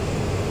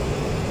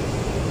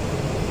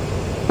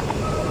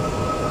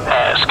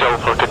 Skill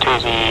for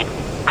Katezi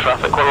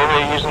traffic. What are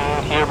they using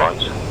here,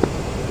 boys?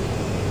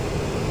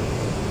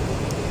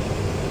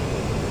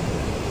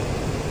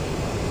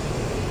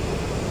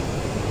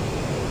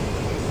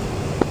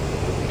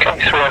 Okay,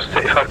 3 hours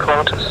 35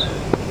 kilometers.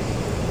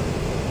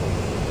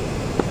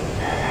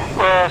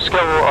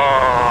 Skill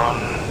on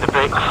the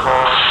brake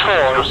for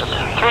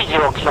 30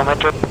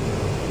 kilometers.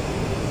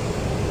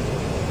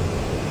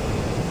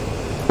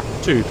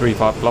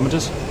 235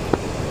 kilometers. 3,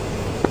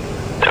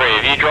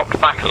 have you dropped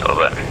back a little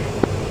bit?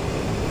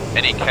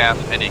 Any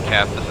cast, this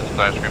is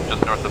Starscream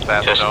just north of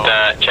Bastogne. Just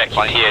check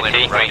your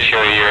TOT, make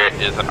sure you're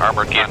is an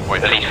armored convoy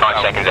at least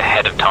 5 seconds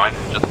ahead of time.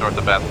 just north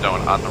of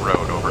Bastogne on the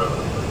road, over.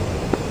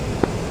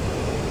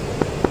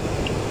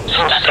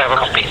 7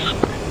 copies.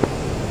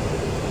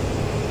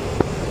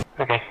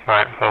 Okay,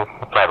 right, we'll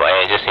play by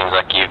ear. It just seems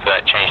like you've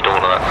changed all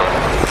of that stuff.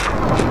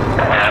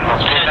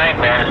 What's your name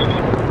there?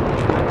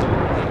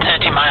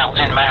 30 miles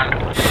inbound.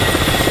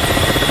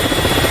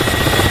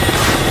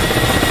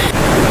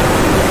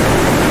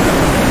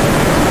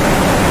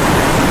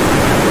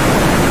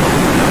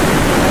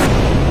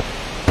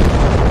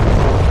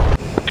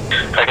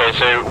 Okay,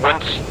 so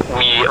once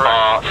we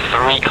are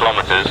 3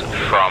 kilometers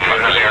from the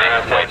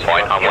next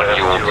waypoint, I want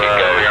you all to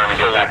go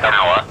full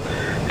power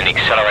and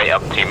accelerate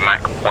up to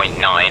Mach 0.9.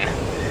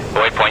 The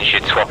waypoint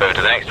should swap over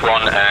to the next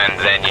one, and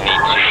then you need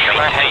to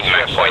maintain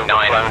Mach 0.9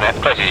 as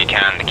close as you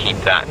can to keep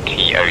that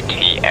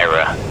TOT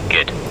error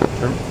good.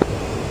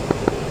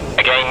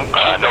 Again,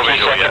 keep a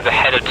few seconds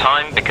ahead of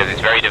time, because it's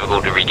very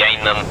difficult to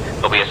regain them.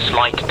 There'll be a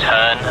slight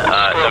turn.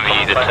 Some of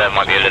you, the turn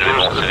might be a little bit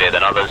more severe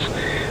than others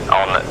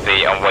on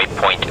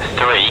waypoint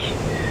 3,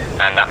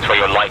 and that's where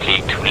you're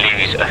likely to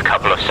lose a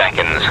couple of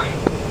seconds.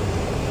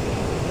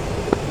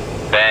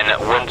 Then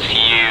once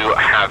you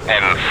have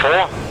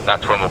M4,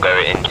 that's when we'll go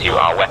into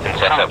our weapon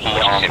setup, which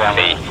is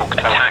simply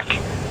attack,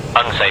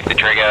 unsafe the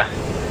trigger,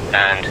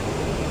 and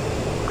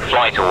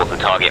fly towards the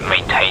target,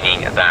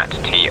 maintaining that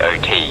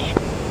TOT.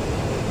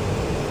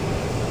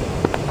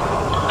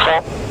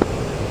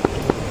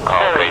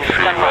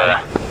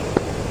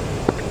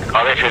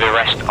 I'll go through the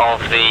rest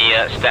of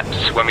the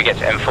steps when we get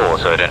to M4,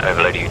 so I don't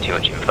overload you with too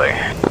much info.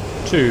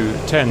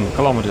 10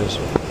 kilometers.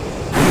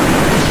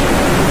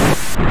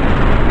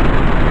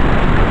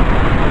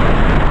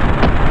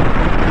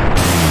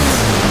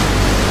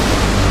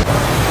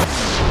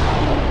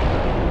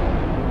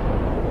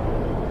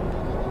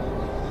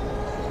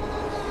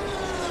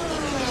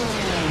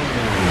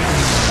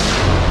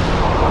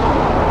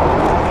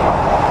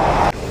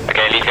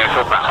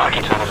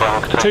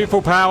 2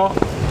 full power.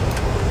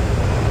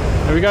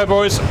 Here we go,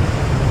 boys.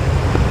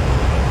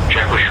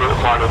 Check with short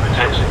final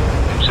protection.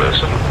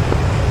 Citizen.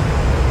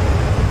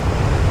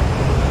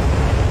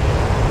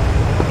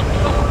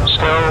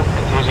 Still,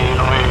 easy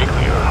like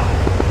your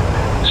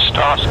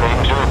star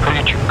screens do a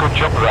pretty good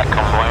job of that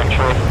convoy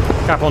actually.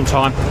 Cap on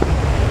time.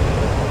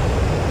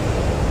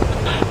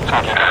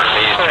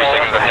 Please, 3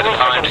 seconds ahead of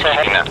time, just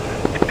keeping that.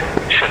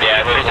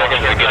 Yeah, 3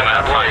 seconds is a good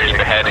amount of time to keep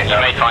ahead.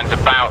 You may find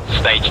about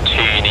stage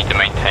 2 you need to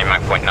maintain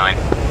Mach 0.9.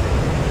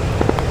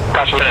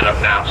 Gotcha. Set it up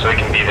now so we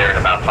can be there in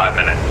about 5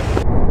 minutes.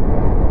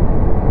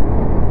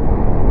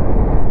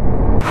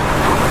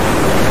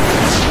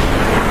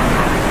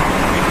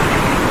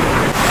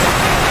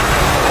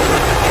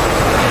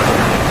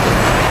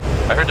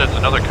 I heard there's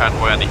another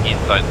convoy on the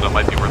east side, so it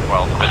might be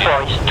worthwhile.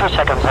 Sorry, 2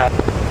 seconds ahead.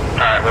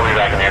 Alright, we'll be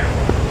back in here.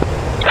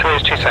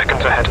 2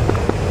 seconds ahead.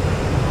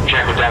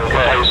 Check with down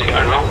closing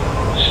along.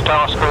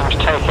 Starscream's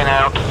taken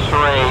out 3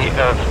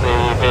 of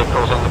the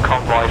vehicles in the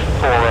convoy,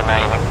 4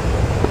 remaining.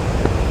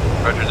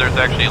 Roger, there's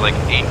actually like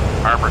 8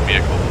 armored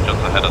vehicles just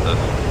ahead of this.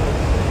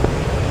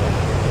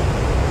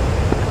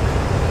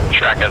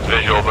 Track has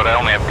visual, but I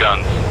only have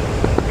guns.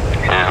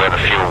 Is that a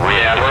fuel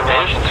weird? Yeah, we're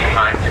launching 2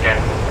 nines again.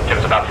 Give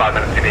us about 5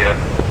 minutes to be there.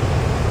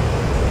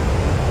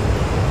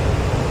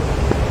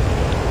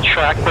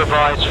 Track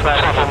revised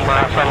flag from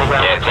friendly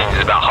ground. Yeah, it seems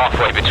it's about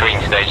halfway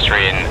between stage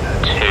 3 and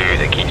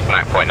 2 that keeps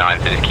Mach 0.9,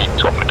 so just keep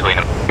swapping between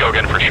them. Go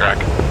again for a track.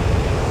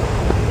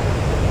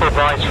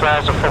 Revised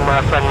flares are from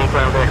friendly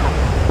ground vehicle.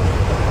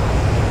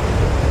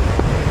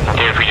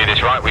 Here, if we do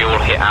this right, we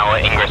all hit our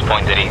ingress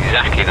points at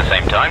exactly the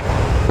same time.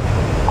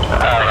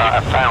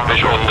 I found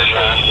visual.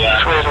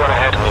 Clears one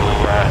ahead.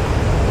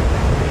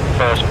 The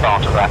first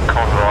part of that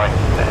convoy.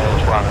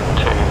 There's 1,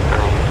 2,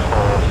 3,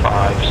 4,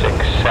 5,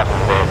 6, 7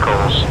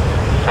 vehicles,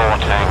 4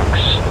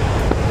 tanks,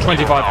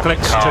 25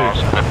 clicks,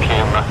 cars, 2. and a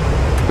Puma.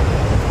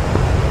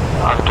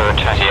 Under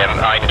attack. Yeah,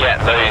 I'd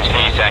get those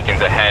few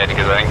seconds ahead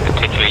because I think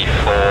particularly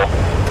for,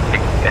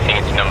 I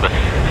think it's number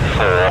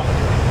 4.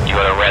 You've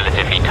got a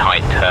relatively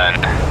tight turn.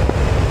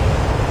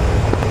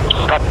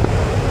 Stop.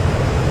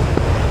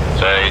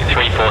 So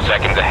 3-4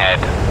 seconds ahead,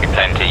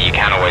 plenty. You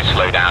can always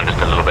slow down just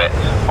a little bit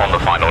on the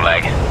final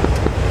leg.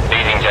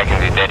 Losing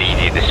seconds is dead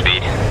easy at this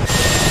speed.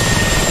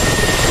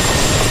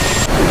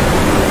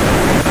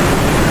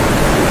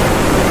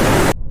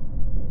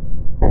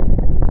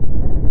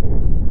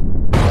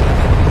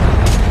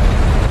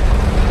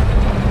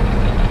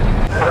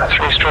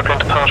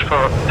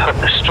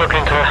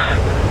 Struggling to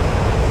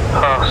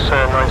pass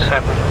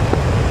 97.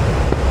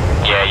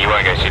 Yeah, you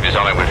won't go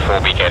supersonic with 4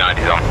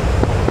 BK90s on.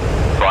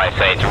 But I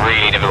say it's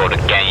really difficult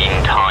to gain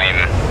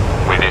time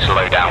with this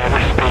low down. Yeah,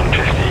 the speed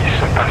just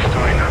east of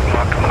Bastogne of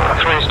Mach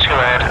 3 is 2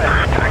 ahead.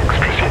 Tanks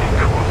proceeding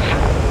towards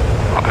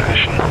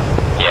opposition.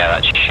 Yeah,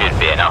 that should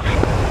be enough.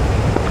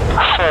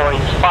 4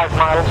 is 5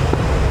 miles.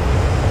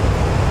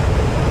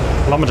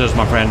 Kilometers,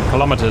 my friend,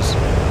 kilometers.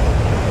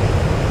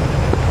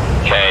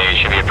 Okay, you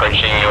should be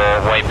approaching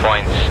your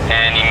waypoints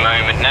any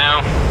moment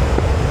now.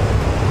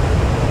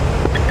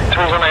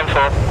 3's on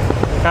M4.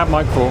 Cap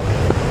Mike 4.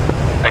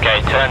 Okay,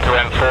 turn to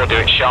M4, do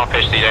it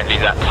sharpish so you don't lose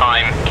that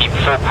time. Keep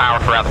full power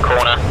throughout the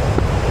corner.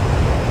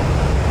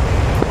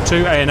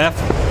 2 ANF.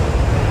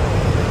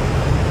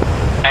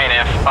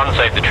 ANF,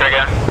 unsave the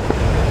trigger.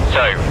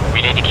 So,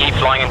 we need to keep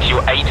flying until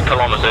you're 8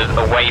 kilometers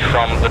away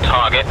from the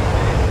target.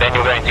 Then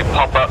you're going to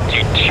pop up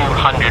to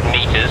 200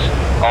 meters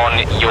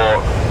on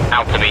your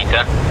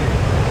altimeter.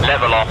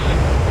 Level off,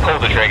 pull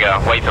the trigger,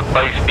 wait for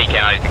both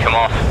beacon eyes to come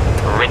off,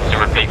 rinse and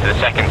repeat for the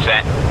second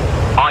set,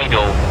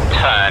 idle,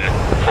 turn,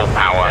 full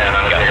power, and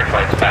go.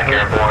 Flight's back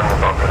airborne, we'll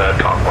go for the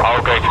top one.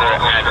 I'll go through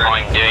it as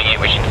I'm doing it,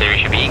 which in theory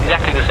should be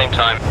exactly the same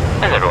time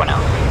as everyone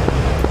else.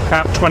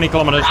 Cap 20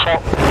 kilometers.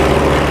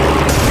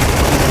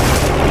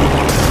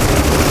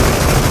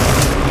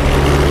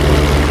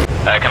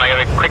 Can I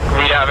get a quick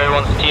readout of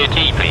everyone's TOT,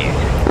 please?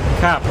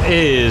 Cap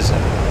is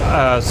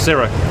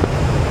 0.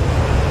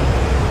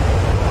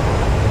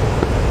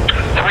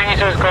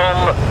 3's has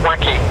gone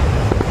wacky.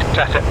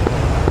 That's it.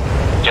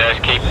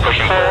 Just keep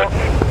pushing forward.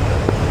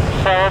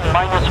 4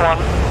 minus 1.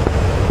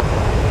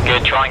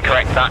 Good, try and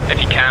correct that if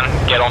you can.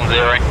 Get on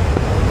 0.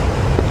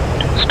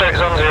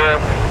 Specs on 0.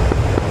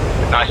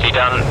 Nicely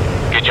done.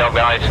 Good job,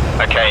 guys.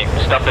 Okay,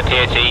 stop the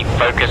TOT.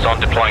 Focus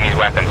on deploying his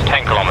weapons.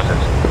 10 kilometers.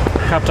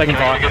 Cap taking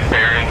fire. Good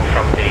bearing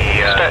from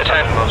the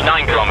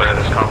 9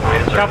 kilometers.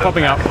 Cap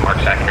popping up.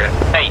 Mark's accurate.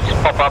 8,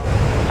 pop up.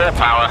 4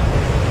 power.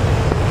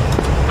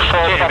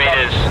 2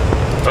 meters.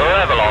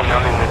 Level off.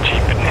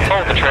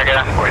 Hold the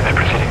trigger. They're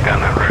proceeding down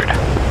that road.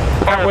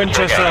 Cap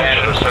Winchester.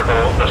 The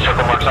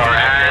circle marks are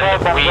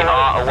And we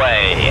are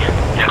away.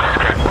 Yes, that's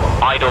correct.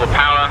 Idle the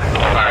power.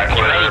 Alright,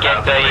 You may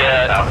get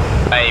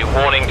a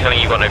warning telling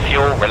you've got no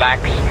fuel.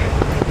 Relax.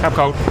 Cap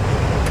cold.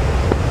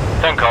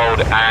 Don't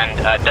cold and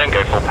don't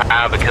go full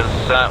power because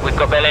we've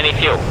got barely any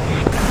fuel.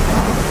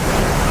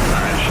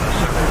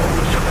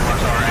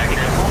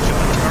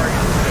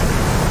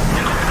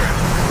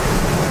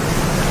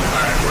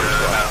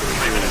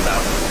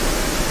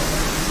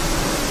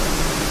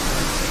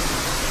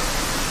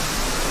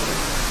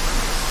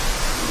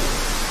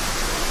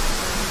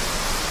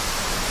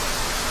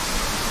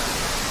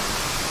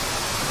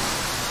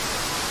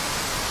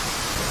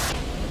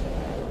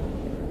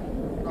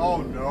 Oh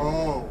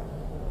no!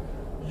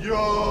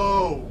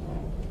 Yo!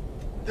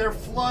 They're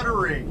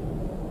fluttering!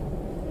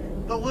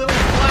 The little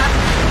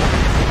flat...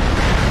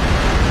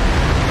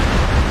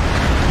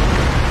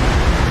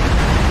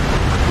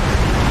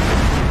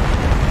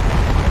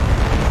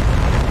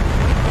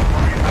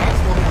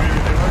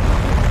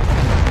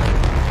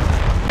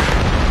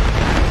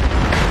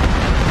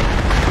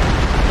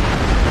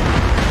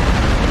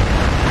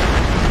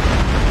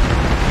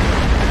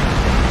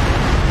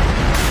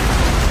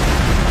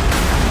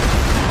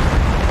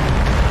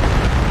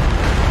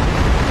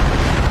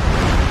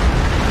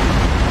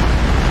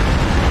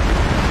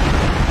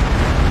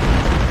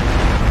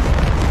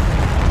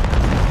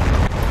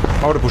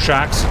 Multiple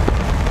shacks.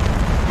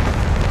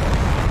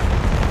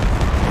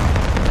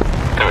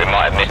 So we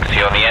might have missed a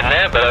few on the end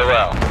there, but oh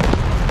well.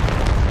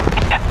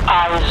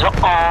 Eyes on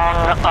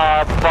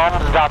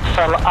bombs that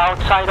fell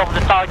outside of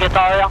the target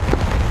area.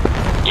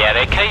 Yeah,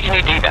 they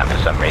occasionally do that for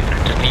some reason.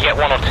 Just you get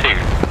one or two.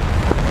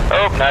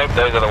 Oh no,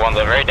 those are the ones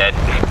that are very dead.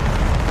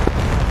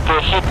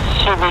 They hit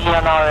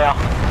civilian area.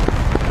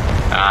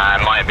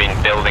 It might have been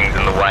buildings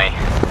in the way.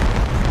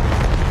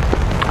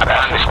 I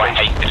planned this quite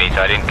hastily,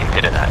 so I didn't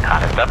consider that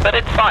kind of stuff, but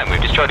it's fine.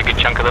 We've destroyed a good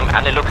chunk of them,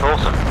 and it looks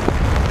awesome.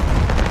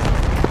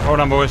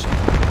 Hold on, boys.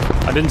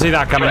 I didn't see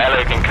that coming. So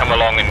Elo can come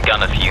along and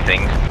gun a few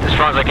things. As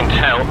far as I can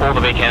tell, all the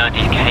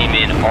BK-90s came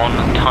in on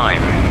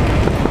time.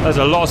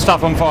 There's a lot of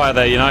stuff on fire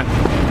there, you know.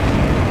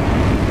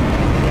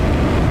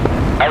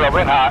 Elo,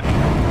 we're not.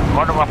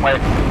 On the runway.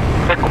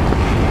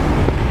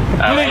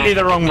 Completely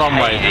the wrong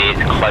runway. It's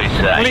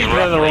closer.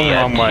 Completely the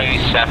wrong runway.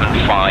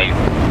 275.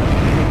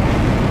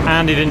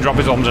 And he didn't drop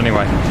his bombs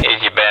anyway.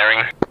 Is your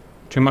bearing?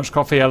 Too much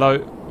coffee, hello.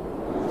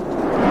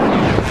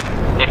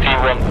 If you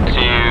want to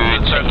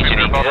change to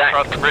the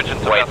exact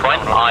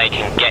waypoint, I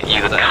can get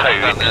you the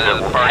code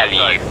that will tell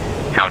you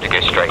how to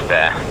go straight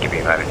there. Give me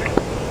a moment.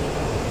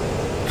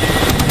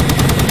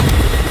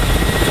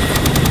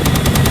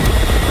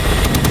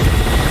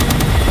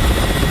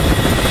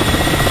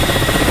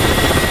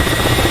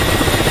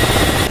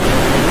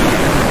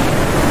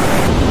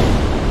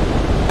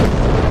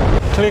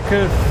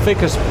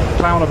 Thickest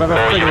cloud I've ever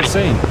freaking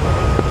seen.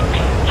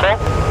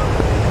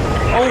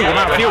 Oh, I'm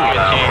out of fuel.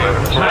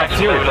 I'm out of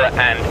fuel.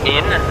 And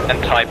in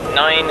and type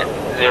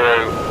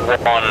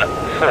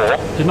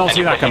 9014. Did not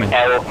see that coming.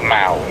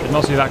 Did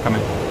not see that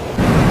coming.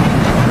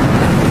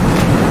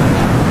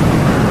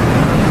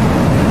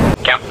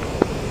 Count.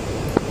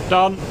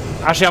 Done.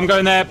 Actually, I'm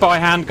going there by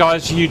hand,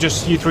 guys. You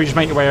three just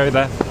make your way over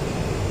there.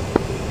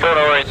 Cool,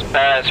 no worries.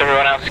 So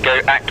everyone else go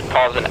act,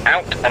 pause and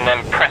out, and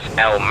then press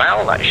L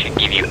mal. That should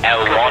give you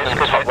L1 in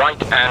the top right,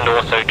 and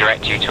also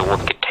direct you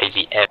towards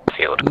Katesi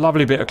Airfield.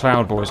 Lovely bit of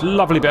cloud, boys.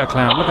 Lovely bit of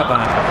cloud. Look at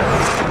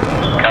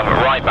that. Come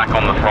right back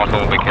on the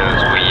throttle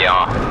because we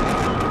are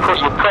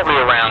probably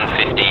around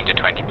 15 to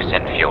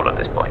 20% fuel at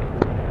this point.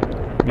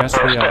 Yes,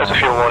 we are.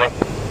 Fuel warning.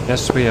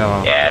 Yes, we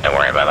are. Yeah, don't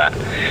worry about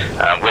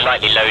that. We're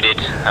lightly loaded.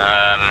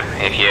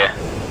 If you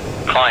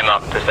climb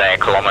up to say a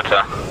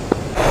kilometre.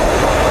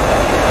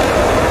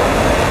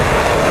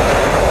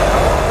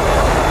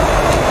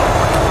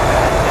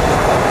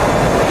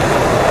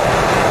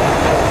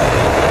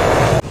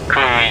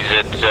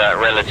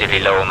 Relatively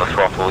low on the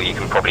throttle, you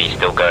can probably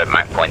still go at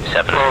Mach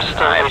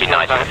 0.7. It'll be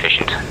nice and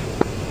efficient.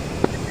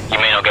 You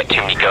may not get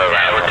too many go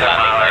around.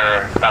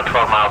 We're about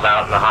 12 miles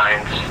out in the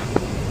Hines.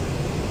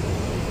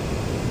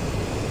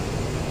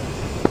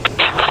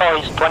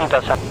 Poise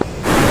 20%.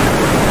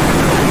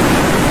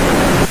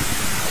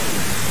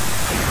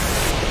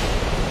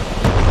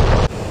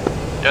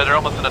 Yeah, they're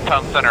almost in the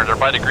town center. They're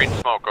by the green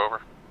smoke,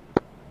 over.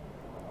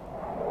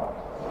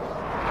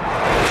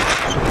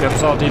 Yep,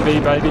 RDB,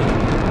 baby.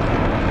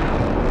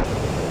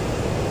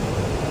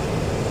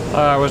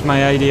 Where's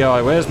my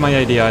ADI? Where's my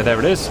ADI? There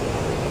it is.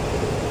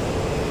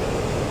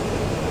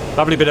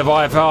 Lovely bit of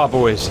IFR,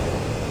 boys.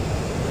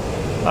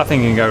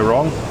 Nothing can go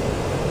wrong.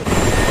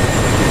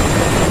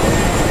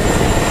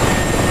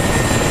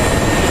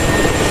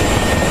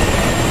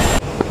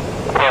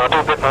 Yeah, I'll do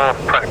a bit more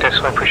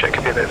practice. I appreciate it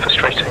could be a bit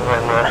frustrating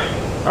when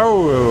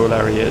Oh,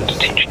 there he is.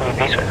 teaching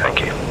newbies, so thank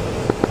you.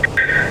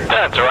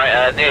 That's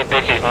alright.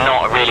 This is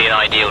not really an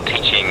ideal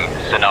teaching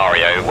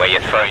scenario where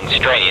you're thrown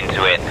straight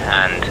into it,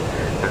 and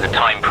there's a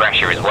time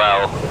pressure as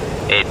well.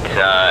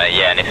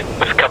 Yeah, and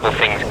if a couple of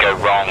things go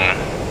wrong,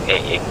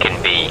 it can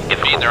be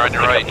difficult to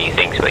pick up these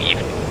things, but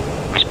you've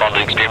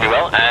responded extremely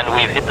well, and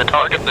we've hit the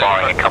target,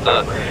 barring a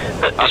couple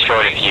that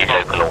destroyed a few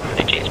local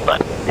orphanages.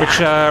 But which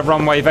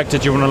runway vector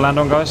do you want to land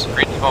on, guys?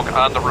 Green smoke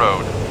on the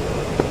road.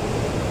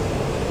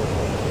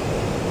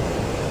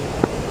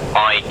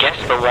 I guess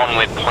the one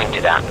we're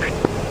pointed at.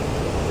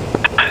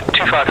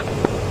 25.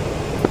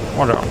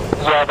 Hold on.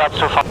 Yeah, that's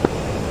too far.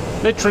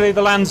 Literally,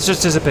 the land's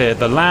just disappeared.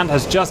 The land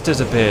has just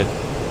disappeared.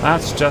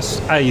 That's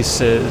just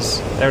aces.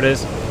 There it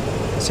is.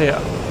 I see it.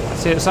 I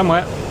see it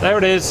somewhere. There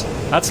it is.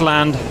 That's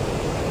land.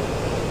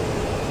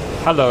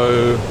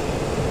 Hello.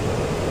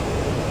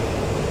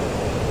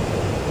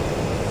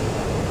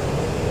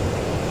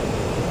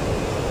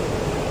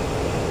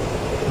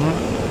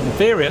 In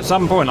theory, at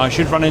some point, I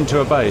should run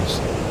into a base.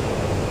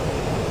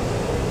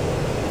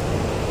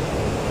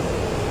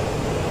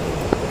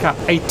 Cap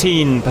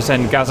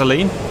 18%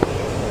 gasoline.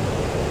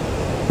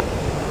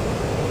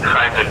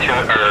 Heinz at 2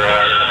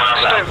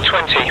 Stoke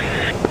 20.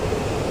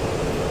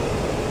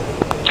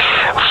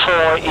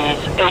 4 is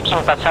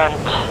 18%,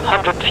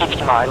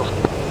 150 miles.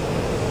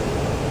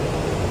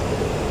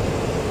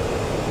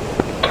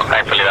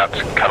 Thankfully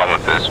that's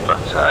kilometres,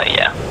 but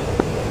yeah.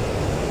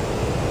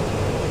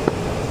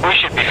 We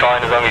should be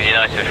fine as long as you're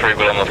nice and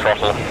frugal on the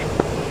throttle.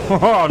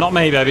 Oh, not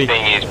me, baby. This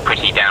thing is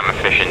pretty damn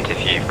efficient if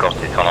you've got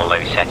it on a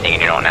low setting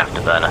and you're not an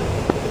afterburner.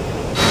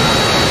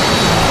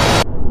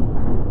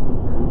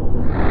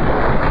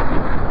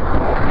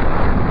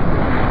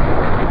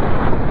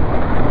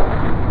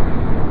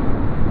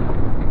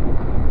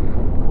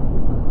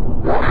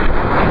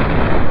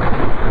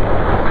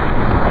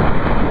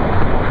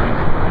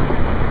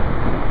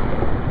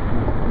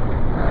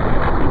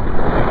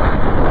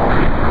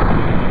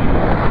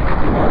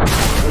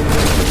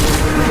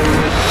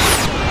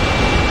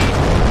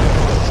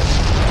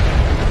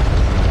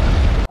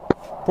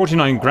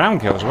 .49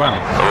 ground kill as well.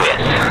 Oh yes.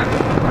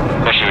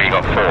 Especially when you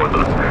got 4 of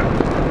them.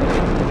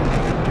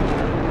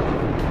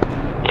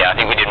 Yeah, I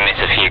think we did miss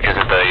a few because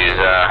of those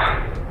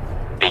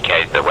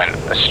BKs that went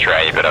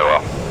astray, but oh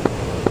well.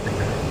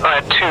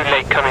 I had 2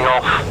 late coming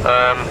off.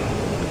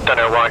 Don't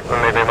know why.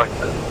 Maybe my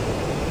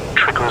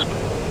trigger was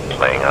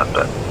playing up,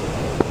 but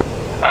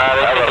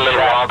they took a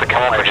little while to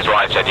come off, which is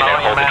why I said, you know,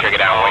 hold the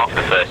trigger down, wait for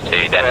the first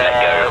 2, then let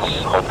go,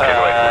 hold the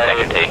trigger, wait for the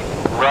second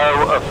 2.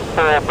 Row of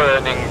 4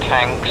 burning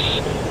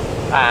tanks.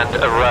 And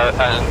a row,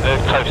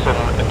 close to them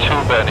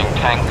 2 burning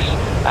tanks,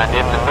 and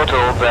in the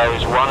middle there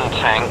is 1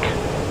 tank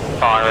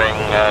firing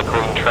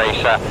green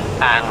tracer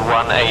and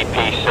 1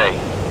 APC.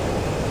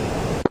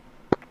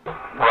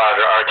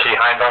 Roger, Archie,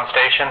 Heinz on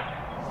station.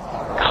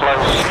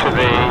 Close to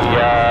the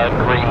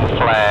green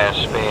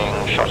flares being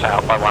shot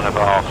out by one of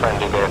our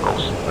friendly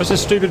vehicles. What's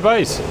this stupid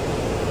base?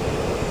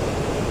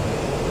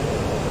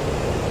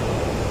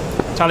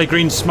 Tally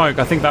green smoke,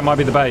 I think that might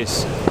be the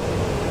base.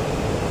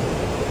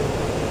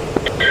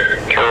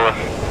 Cool.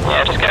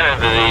 Yeah, just going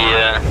over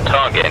the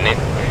target, and it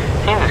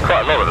seems there's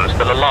quite a lot of them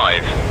still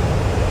alive.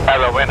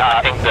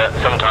 I think that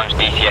sometimes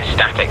DCS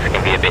statics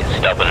can be a bit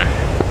stubborn.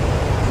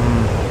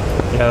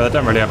 Yeah, they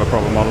don't really have a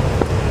proper model.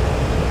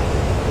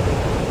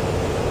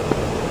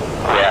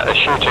 Yeah, they're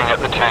shooting at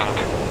the tank.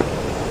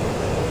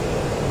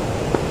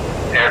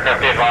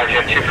 Aircraft, be advised,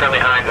 you have 2 friendly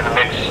Heinz in the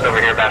mix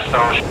over here,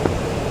 Bastogne.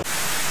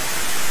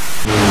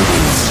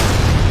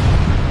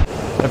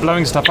 They're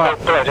blowing stuff up.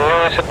 Did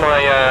I said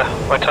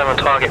my time on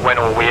target went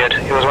all weird?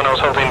 It was when I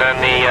was holding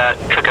down the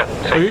trigger.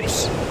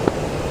 Oops.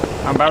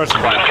 How embarrassing.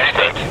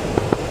 Interesting.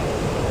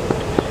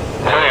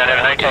 Something I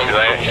never noticed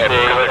though,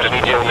 because I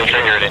just pull the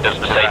trigger and it does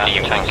the safety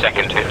in 10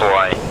 seconds before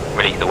I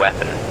release the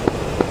weapon.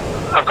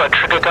 I've got a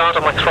trigger guard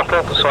on my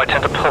throttle, so I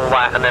tend to pull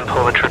that and then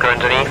pull the trigger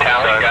underneath.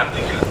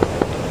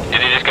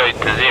 Did it just go to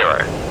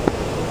 0?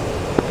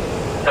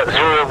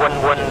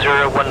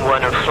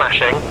 011 and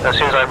flashing as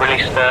soon as I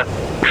release the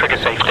trigger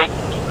safety.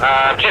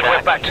 Jim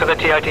went back to the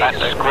TID. That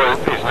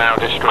group is now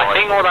destroyed. I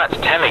think all that's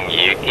telling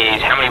you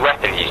is how many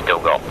weapons you still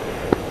got.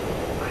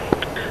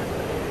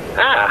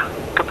 Ah,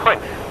 good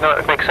point. No,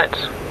 it makes sense.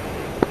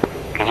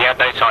 Because you have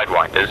no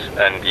sidewinders,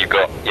 and you've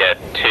got, yeah,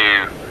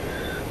 2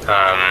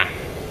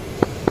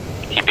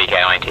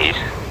 BK90s,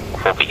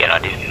 4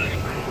 BK90s.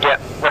 Yeah,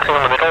 nothing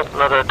in the middle,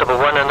 another double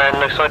 1 and then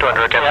no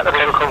sidewinder again. Yeah, the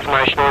naval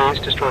confirmation is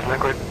destroyed in that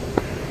group.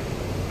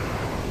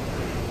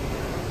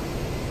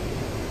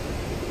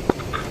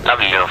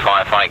 Lovely little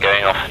firefight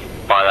going off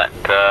by that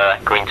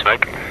green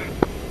smoke.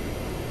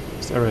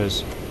 Yes, there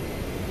is.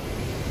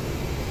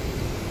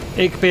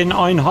 Ich bin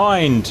ein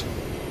Hind.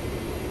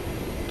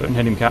 Don't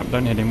hit him, Cap.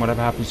 Don't hit him.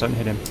 Whatever happens, don't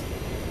hit him.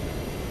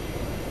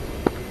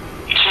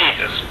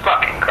 Jesus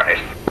fucking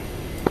Christ.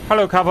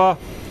 Hello, cover.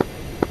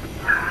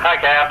 Hi,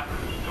 Cap.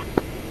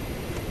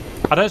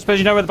 I don't suppose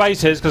you know where the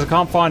base is because I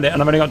can't find it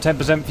and I've only got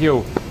 10%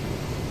 fuel.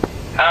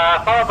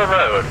 Follow the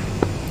road.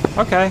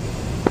 Okay.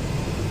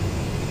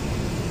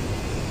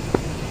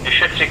 You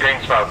should see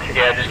green smoke.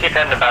 Yeah, just keep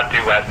heading about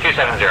due west.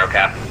 270,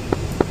 Cap.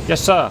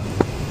 Yes, sir.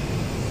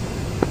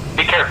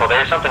 Be careful,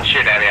 there's something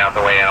shooting at me out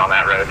the way in on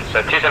that road.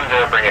 So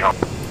 270, bring it home.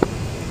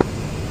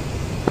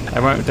 They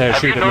won't dare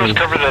shoot at me.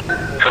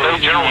 For those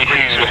of you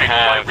who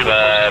have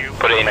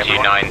put it into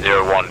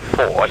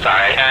 9014,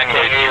 sorry, I can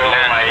go to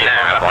land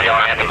nav on your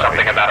map,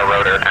 something about a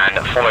rotor,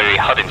 and follow the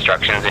HUD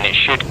instructions, and it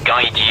should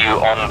guide you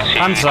onto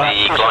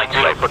the glide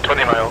slope. For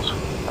 20 miles.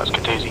 That's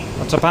Katesi.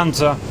 What's a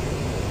Panzer?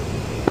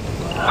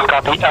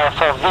 Copy.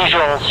 For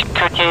visuals,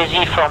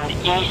 Katesi from the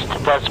east,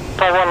 there's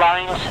power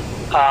lines.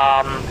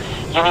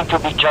 You need to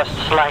be just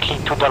slightly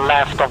to the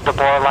left of the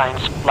power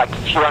lines, like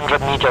a few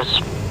hundred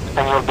meters,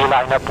 and you'll be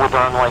lined up with the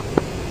runway.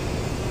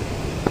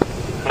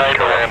 No,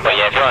 but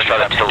yeah, if you want to try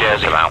that, pull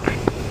them out.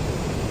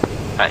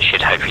 That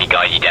should hopefully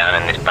guide you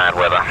down in this bad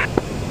weather.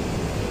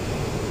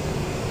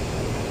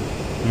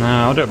 No,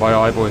 I'll do it by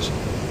eye, boys.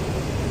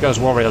 You guys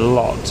worry a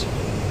lot.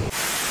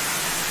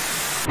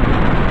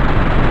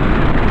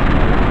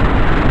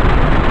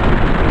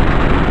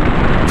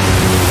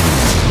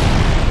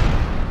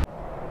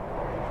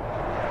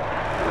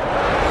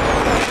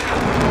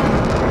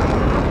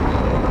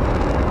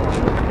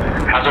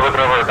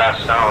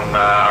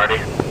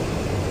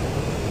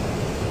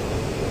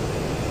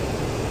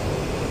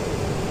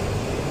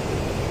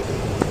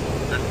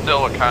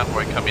 still a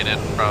convoy coming in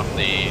from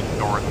the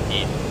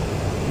northeast.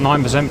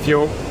 9%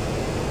 fuel.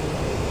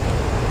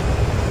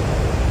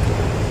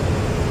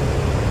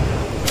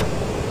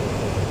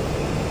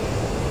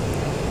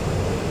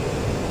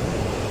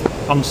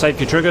 Unsafe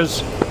your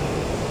triggers.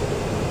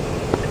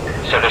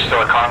 So there's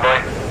still a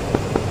convoy?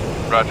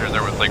 Roger,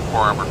 there was like 4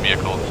 armored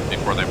vehicles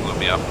before they blew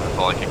me up. That's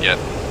all I could get.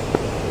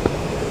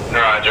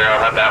 Roger,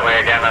 I'll head that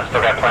way again. I've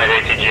still got plenty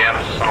of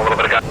ATGMs and a little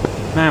bit of gun.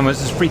 Man, where's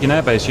this freaking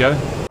airbase, yo?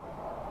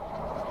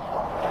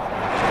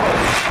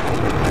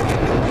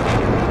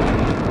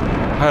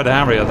 Heard a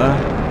Harrier there.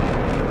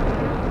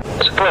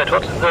 It's good.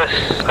 What's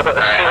this? I've got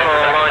the single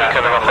line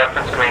coming off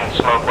reference green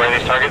smoke. Where are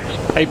these targets?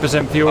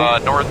 8% fuel.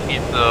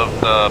 Northeast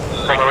of the...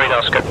 On the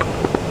radar scope.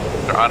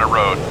 They're on a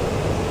road.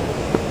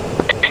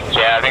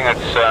 Yeah, I think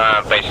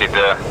that's basically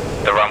the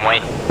runway,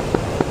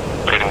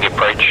 including the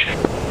approach.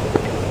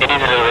 It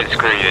is a little bit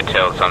screwy to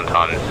tilt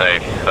sometimes, so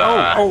if it's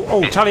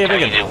Charlie telling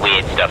Biggin. you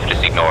weird stuff,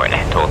 just ignore it and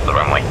head towards the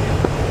runway.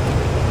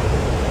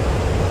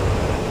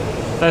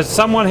 There's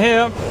someone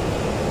here.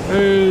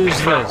 Who's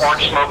this?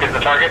 Orange smoke is the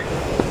target?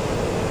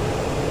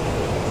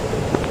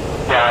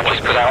 Yeah, I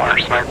just put out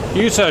orange smoke.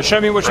 You, sir, show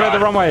me which way the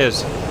runway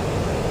is.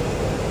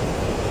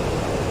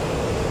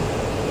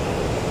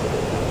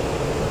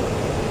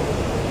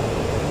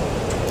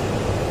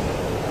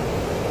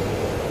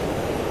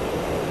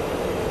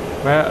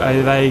 Where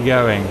are they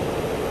going?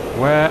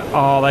 Where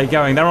are they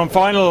going? They're on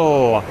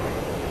final!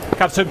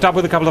 Cap's hooked up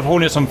with a couple of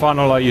Hornets on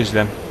final like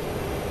usually.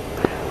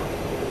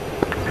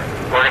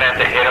 We're gonna have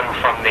to hit them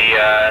from the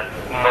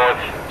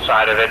north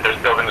side of it. There's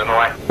buildings in the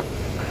way.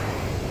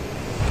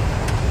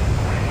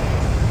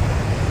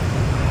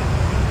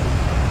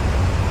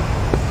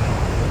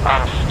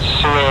 I'm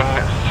seeing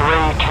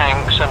 3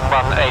 tanks and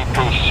 1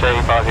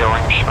 APC by the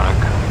orange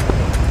smoke.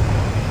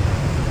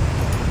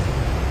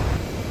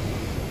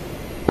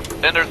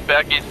 And there's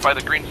back east by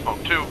the green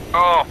smoke too.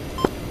 Oh!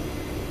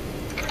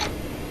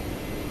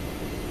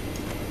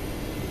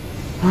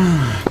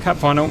 Cap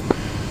final.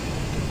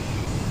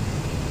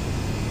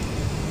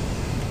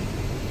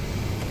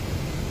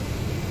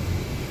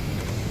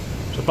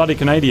 It's a bloody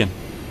Canadian.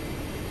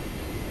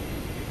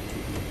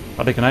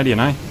 Bloody Canadian,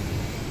 eh?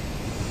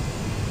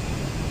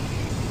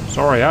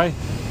 Sorry, eh?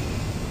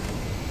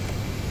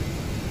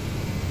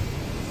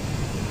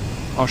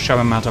 I'll show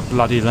him how to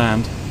bloody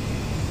land.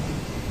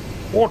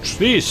 Watch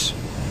this!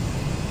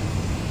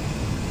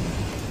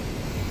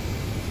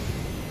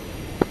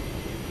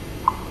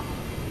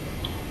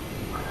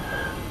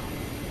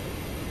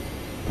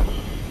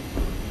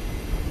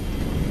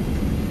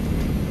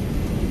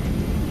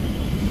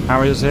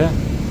 Harriers here.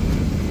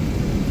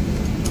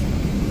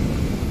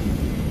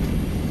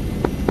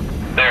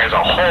 There's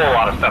a whole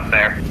lot of stuff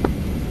there.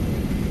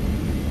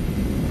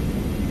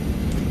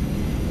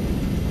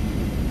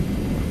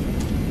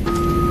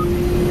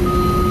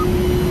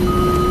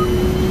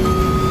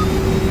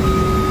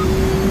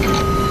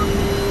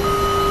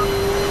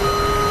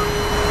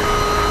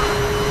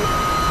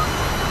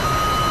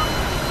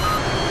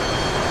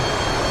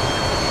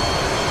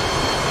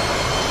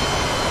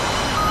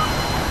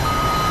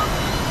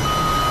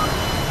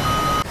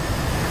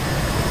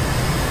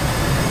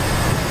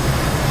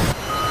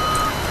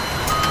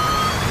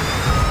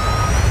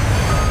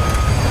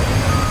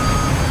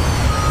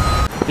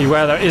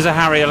 Beware, there is a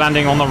Harrier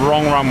landing on the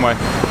wrong runway.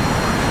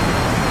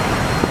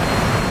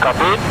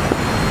 Copy.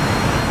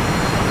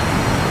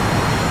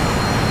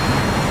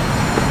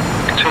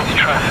 Continue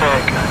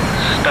traffic,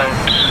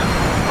 Stones,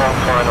 on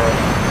final,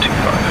 25.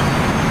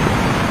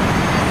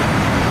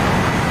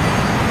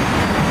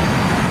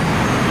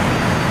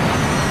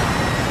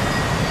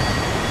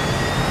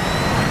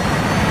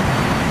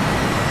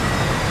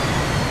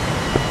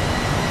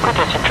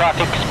 Good to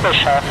traffic,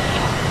 special.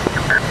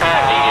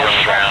 Lead on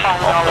the ground,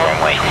 off the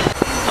runway.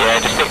 Yeah,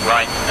 just stick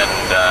right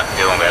and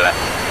go on go left.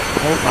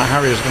 Oh, my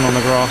Harrier's gone on the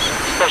grass.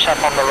 Special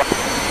on the right.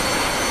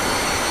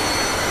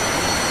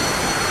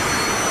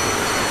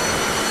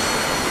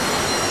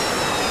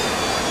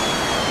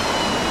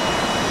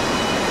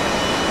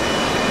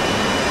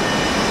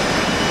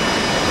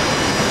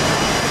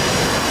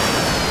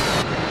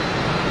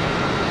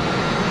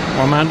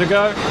 One man to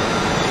go.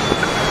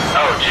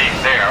 Oh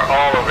geez, they are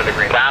all over the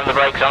green. Down the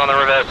brakes on the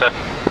reverser.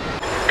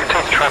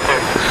 Continue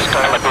traffic,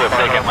 I'm gonna do a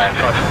second land.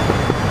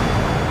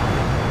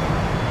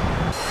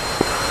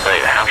 So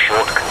how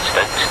short can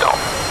Stoke stop?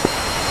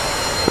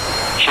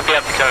 Should be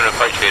able to come and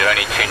approach with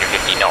only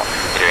 250 knots,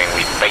 considering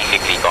we've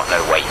basically got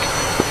no weight.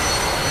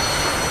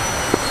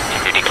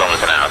 250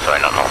 kilometers an hour,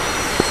 sorry, not knots.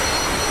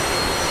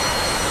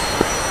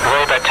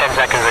 Way about 10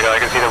 seconds ago,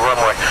 I can see the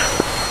runway.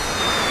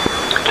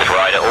 Just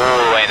ride it all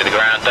the way into the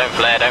ground. Don't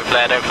flare, don't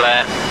flare, don't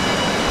flare.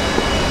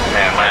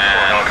 And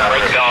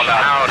brakes on,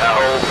 out,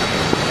 hold.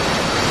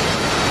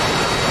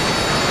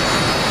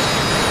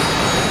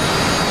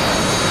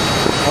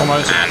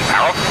 Almost. And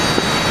power.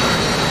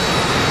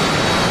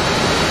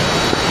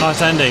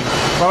 Nice ending.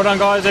 Well done,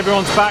 guys.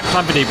 Everyone's back.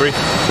 Time for debrief.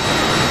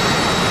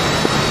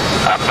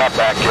 I'm not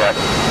back yet.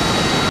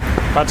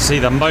 About to see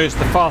the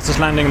fastest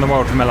landing in the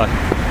world from LA.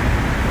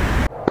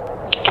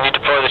 Can you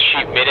deploy the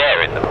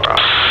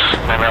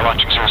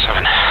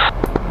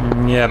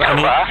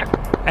Yeah,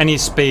 but any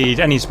speed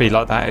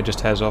like that, it just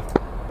tears off.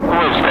 Who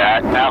was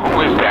that? Who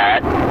was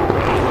that?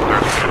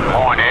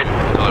 Hornet.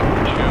 Still have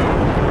 2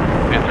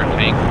 Panther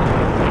tanks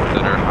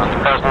that are on the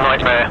That's a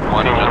nightmare.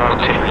 one just on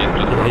the green.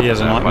 Yeah, he has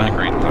a on the nightmare.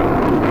 green side.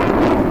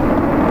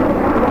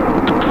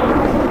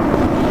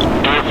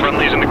 Do you have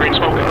friendlies in the green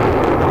smoke?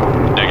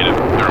 Negative.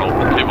 They're all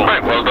table.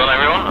 Right, well done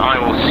everyone. I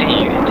will see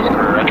you in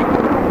discovery.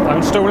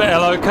 Don't stall it,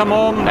 hello, come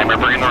on! Remember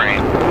bringing the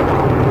rain.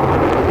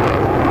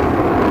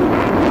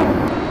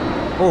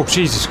 Oh,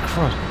 Jesus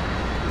Christ.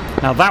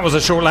 Now that was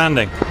a short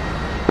landing.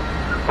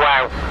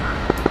 Wow.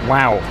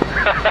 Wow.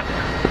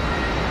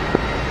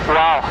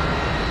 Wow.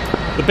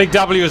 The big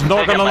W is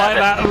not going to like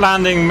that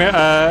landing,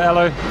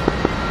 hello.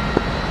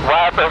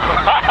 Wow.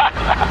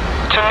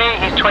 To me,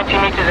 he's 20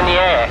 meters in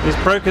the air. He's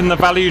broken the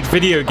valued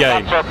video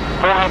game. That's a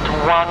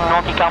 0.1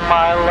 nautical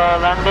mile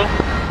landing.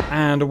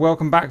 And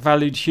welcome back,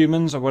 valued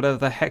humans, or whatever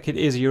the heck it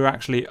is you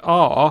actually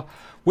are.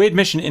 Weird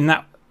mission in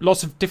that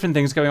lots of different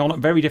things going on at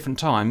very different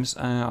times.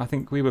 I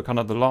think we were kind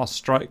of the last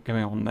strike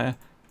going on there,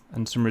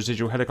 and some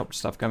residual helicopter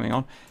stuff going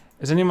on.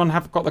 Has anyone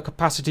got the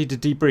capacity to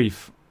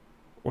debrief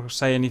or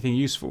say anything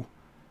useful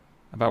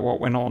about what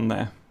went on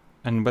there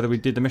and whether we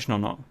did the mission or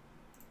not?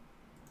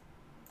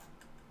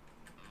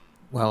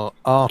 Well,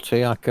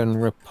 Artie, I can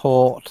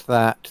report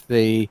that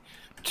the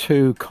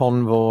 2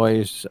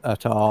 convoys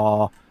at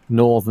our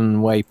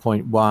northern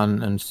waypoint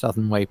 1 and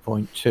southern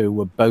waypoint 2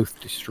 were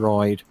both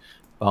destroyed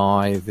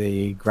by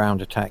the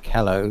ground attack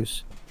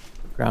helos.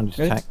 Ground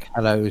attack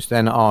helos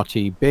then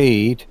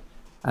RTB'd,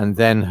 and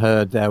then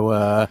heard there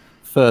were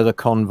further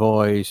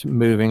convoys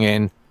moving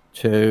in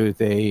to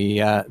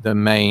the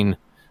main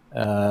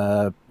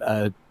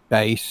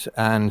base,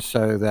 and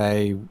so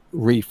they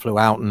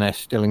reflew out and they're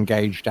still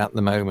engaged at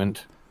the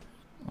moment.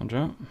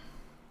 Roger.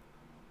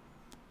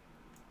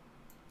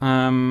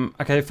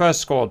 Okay,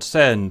 first squad,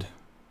 send.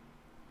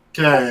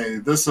 Okay,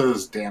 this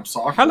is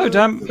Dampsock. Hello,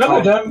 Damp.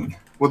 Hello, Damp.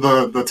 With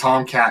the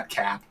Tomcat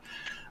cap.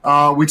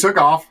 We took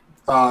off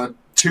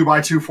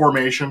 2x2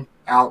 formation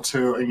out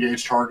to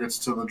engage targets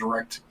to the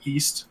direct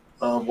east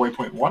of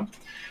waypoint 1.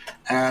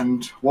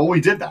 And, well,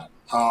 we did that.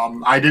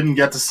 I didn't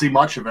get to see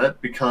much of it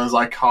because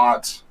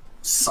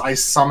I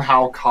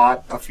somehow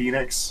caught a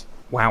Phoenix.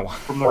 Wow.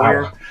 From the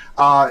rear.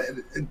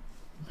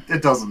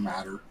 It doesn't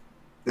matter.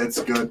 It's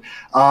good.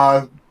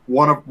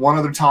 One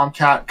other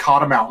Tomcat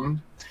caught a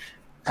mountain,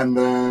 and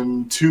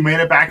then 2 made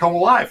it back home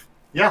alive.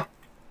 Yeah.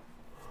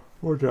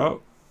 Watch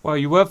out. Well,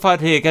 you were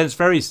fighting against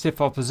very stiff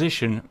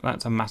opposition.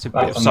 That's a massive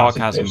bit of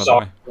sarcasm, by the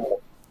way.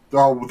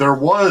 There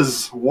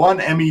was one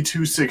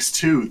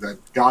ME-262 that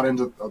got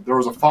into... there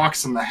was a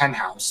fox in the hen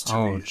house.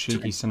 Oh,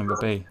 cheeky son of a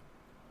bee.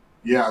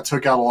 Yeah, it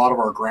took out a lot of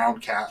our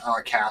ground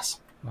casts.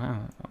 Wow.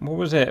 What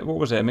was it? What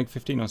was it? A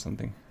MiG-15 or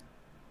something?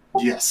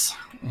 Yes.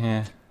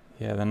 Yeah.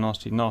 Yeah, they're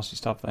nasty, nasty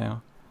stuff they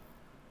are.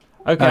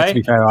 Okay. To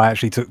be fair, I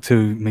actually took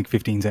 2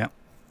 MiG-15s out.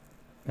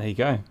 There you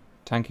go.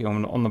 Tanky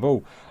on the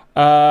ball.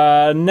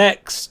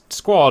 Next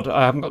squad.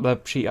 I haven't got the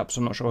sheet up, so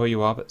I'm not sure who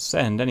you are, but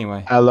send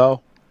anyway.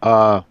 Hello.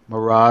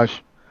 Mirage.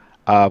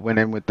 Went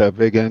in with the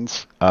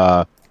Vigans.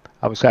 I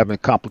was having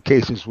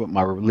complications with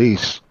my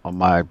release on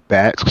my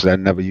bats because I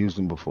never used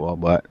them before,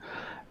 but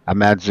I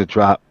managed to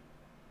drop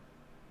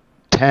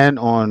 10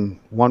 on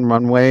one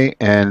runway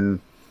and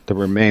the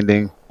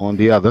remaining on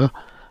the other,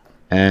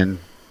 and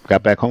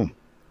got back home.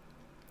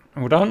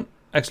 Well done.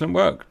 Excellent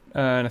work.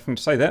 Nothing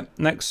to say there.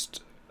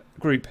 Next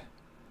group.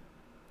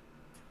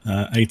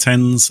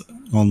 A10s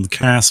on the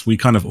CAS. We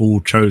kind of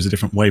all chose a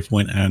different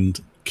waypoint and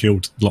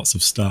killed lots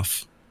of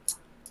stuff.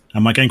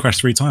 And my game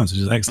crashed 3 times,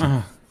 which is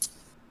excellent.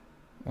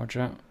 Watch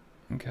out.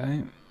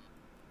 Okay.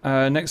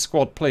 Next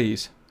squad,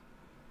 please.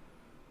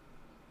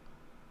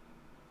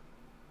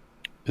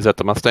 Is that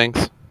the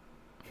Mustangs?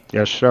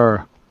 Yes,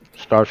 sir.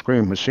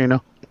 Starscream,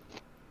 Machina.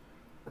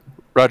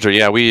 Roger.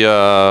 Yeah,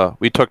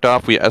 we took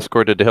off. We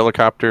escorted the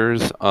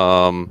helicopters.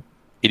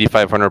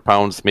 8,500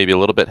 pounds, maybe a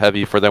little bit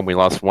heavy for them. We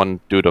lost one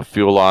due to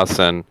fuel loss,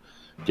 and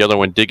the other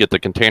one did get the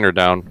container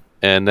down.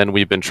 And then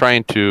we've been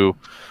trying to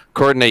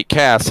coordinate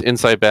CAS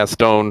inside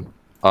Bastogne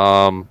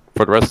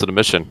for the rest of the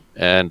mission,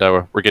 and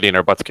we're getting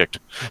our butts kicked.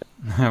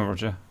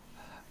 Roger.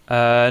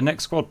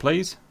 Next squad,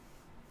 please.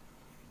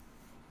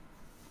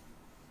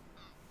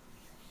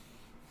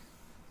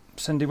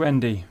 Cindy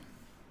Wendy.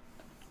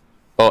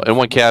 Oh, and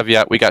one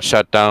caveat, we got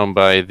shot down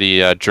by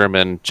the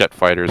German jet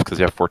fighters because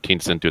the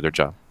F-14s didn't do their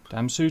job.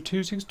 Damsu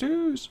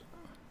 262s.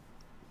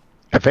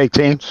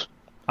 F-18s.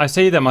 I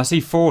see them. I see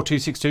 4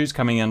 262s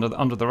coming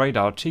under the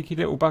radar. Cheeky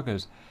little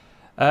buggers.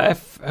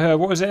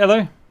 What was it,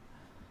 Elo?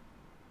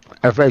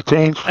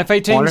 F-18s.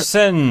 F-18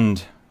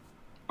 send.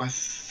 I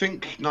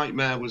think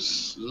Nightmare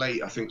was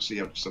late. I think so he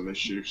had some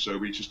issue, so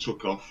we just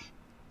took off,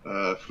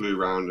 flew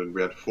around, and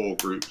we had 4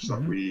 groups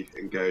that we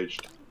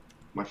engaged.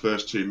 My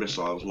first 2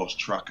 missiles lost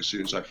track as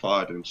soon as I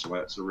fired them, so I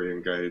had to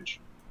re-engage.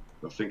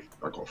 I think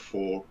I got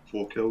 4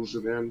 kills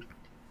in the end.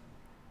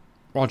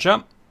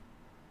 Roger.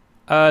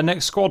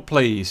 Next squad,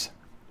 please.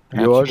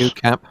 Yours.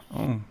 Cap.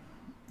 Oh.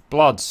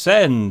 Blood,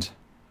 send.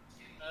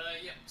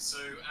 Yeah, so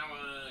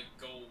our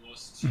goal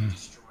was to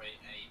destroy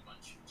a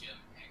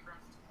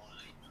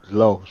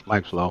low. His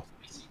mic's low.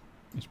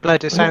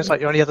 Blood, it sounds like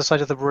you're on the other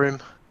side of the room.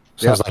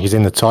 Sounds like he's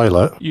in the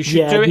toilet. You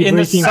should do it in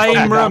the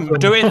same room.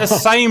 Do it in the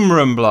same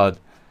room, Blood,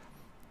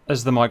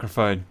 as the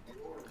microphone.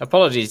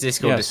 Apologies,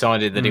 Discord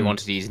decided that it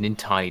wanted to use an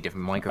entirely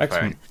different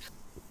microphone.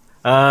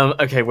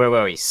 Okay, where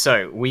were we?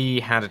 So, we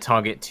had a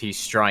target to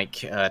strike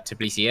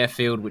Tbilisi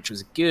airfield, which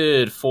was a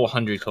good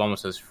 400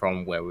 kilometers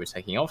from where we were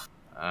taking off.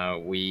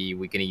 We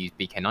were going to use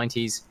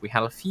BK-90s. We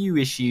had a few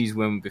issues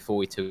before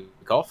we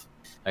took off,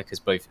 because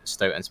both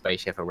Stoat and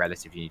Spaceship are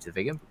relatively new to the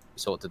figure. We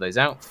sorted those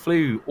out,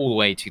 flew all the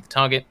way to the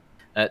target.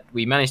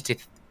 We managed to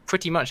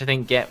pretty much, I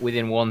think, get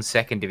within 1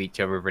 second of each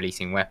other of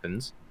releasing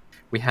weapons.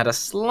 We had a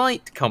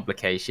slight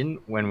complication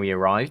when we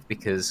arrived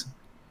because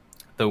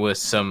there were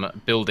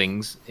some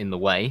buildings in the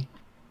way.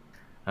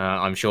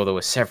 I'm sure there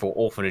were several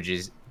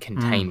orphanages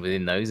contained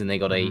within those, and they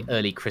got a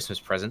early Christmas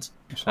present.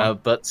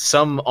 But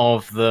some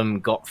of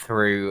them got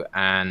through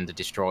and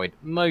destroyed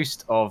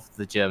most of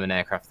the German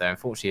aircraft there.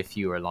 Unfortunately, a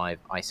few are alive.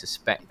 I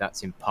suspect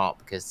that's in part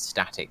because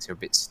statics are a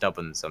bit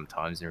stubborn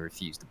sometimes and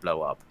refuse to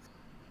blow up.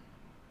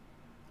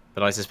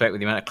 But I suspect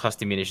with the amount of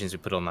cluster munitions we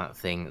put on that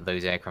thing,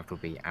 those aircraft will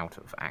be out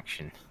of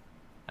action.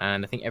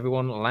 And I think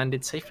everyone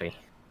landed safely.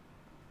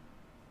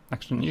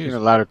 Excellent I've news. seen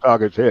a lot of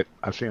targets hit.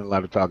 I've seen a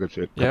lot of targets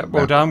hit. Yeah,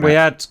 well done. We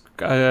had,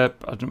 I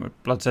don't know,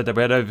 Blood said that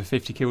we had over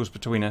 50 kills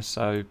between us,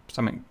 so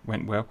something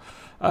went well.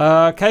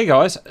 Okay,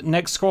 guys,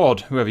 next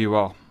squad, whoever you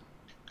are.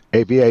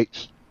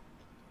 ABH.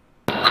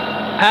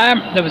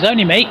 There was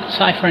only me.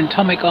 Cypher and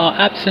Tomic are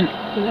absent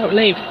without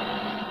leave.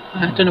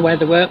 I don't know where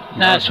they were.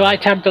 So I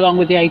tagged along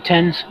with the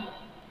A-10s,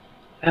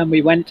 and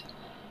we went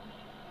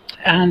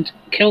and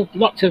killed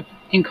lots of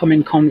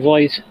incoming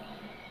convoys.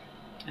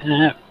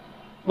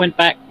 Went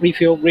back,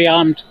 refueled,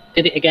 rearmed,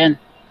 did it again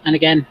and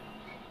again.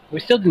 We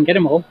still didn't get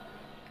them all.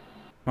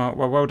 Well,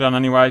 well done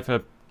anyway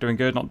for doing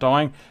good, not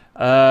dying.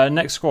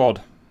 Next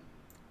squad.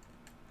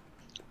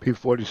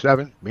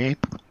 P-47, me.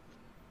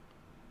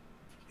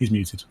 He's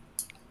muted.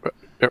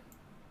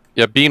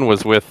 Yeah, Bean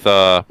was with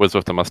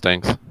the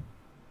Mustangs.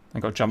 I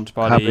got jumped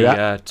by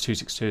the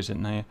 262s,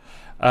 didn't they?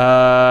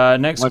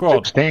 Next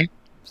squad.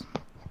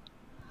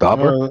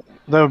 Dauber?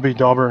 That would be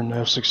Dauber and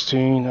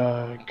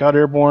F-16. Got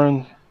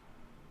airborne.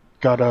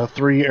 Got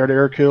 3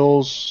 air-to-air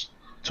kills.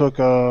 Took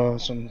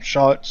some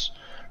shots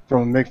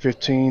from a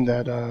MiG-15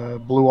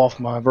 that blew off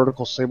my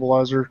vertical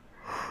stabilizer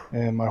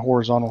and my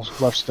horizontal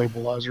left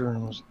stabilizer,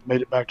 and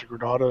made it back to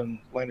Granada and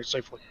landed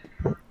safely.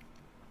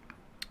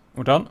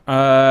 Well done.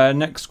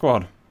 Next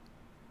squad.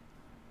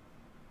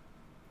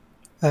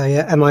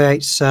 Yeah,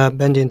 MI8's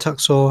Bendy and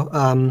Tuxor.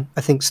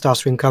 I think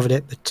Starscream covered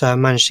it, but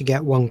managed to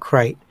get 1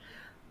 crate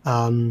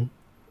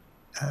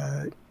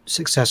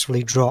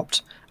successfully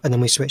dropped, and then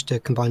we switched to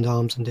combined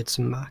arms and did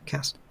some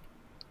cast.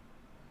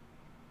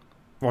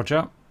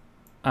 Roger.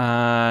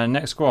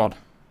 Next squad.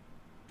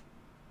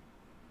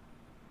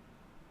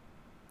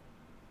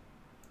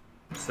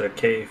 It's the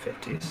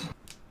K-50s.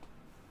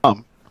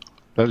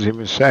 Doesn't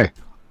even say.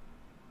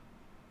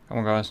 Come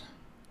on, guys.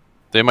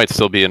 They might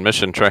still be in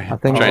mission. I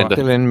think they're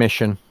still in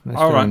mission.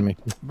 All right.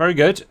 Very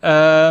good.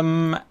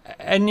 Anyone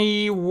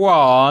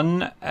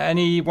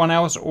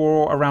else,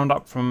 or a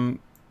roundup from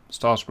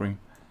Starscream?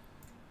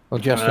 Well,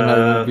 just an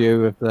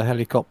overview of the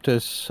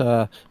helicopters,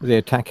 the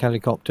attack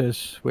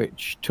helicopters,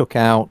 which took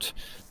out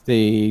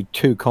the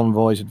 2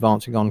 convoys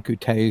advancing on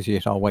Kutaisi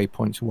at our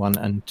waypoints 1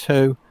 and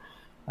 2.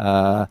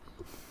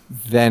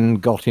 Then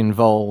got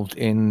involved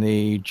in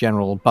the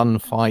general bun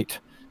fight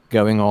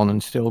going on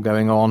and still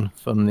going on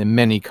from the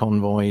many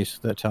convoys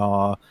that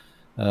are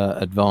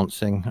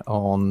advancing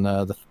on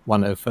the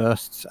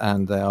 101st,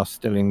 and they are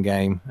still in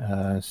game,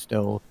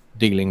 still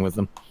dealing with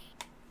them.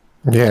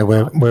 Yeah,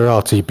 we're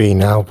RTB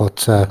now,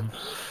 but a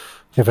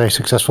very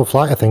successful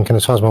flight, I think, and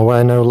as far as I'm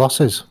aware, no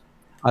losses.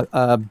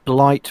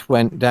 Blight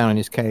went down in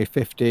his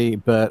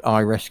K-50, but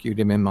I rescued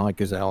him in my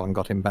Gazelle and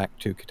got him back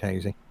to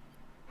Kutaisi.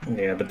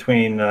 Yeah,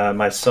 between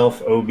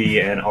myself,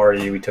 Obi, and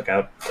Ari, we took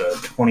out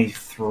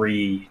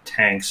 23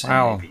 tanks and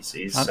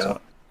APCs.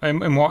 So.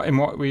 In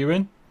what were you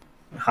in?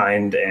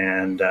 Hind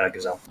and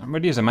Gazelle. It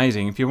really is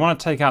amazing. If you want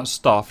to take out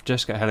stuff,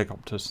 just get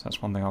helicopters.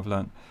 That's one thing I've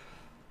learned.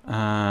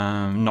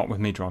 Not with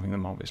me driving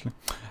them, obviously.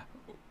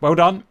 Well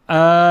done.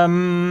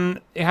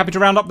 You happy to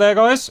round up there,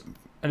 guys?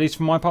 At least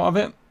for my part of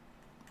it.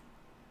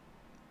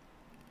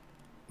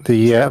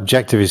 The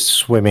objective is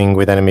swimming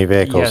with enemy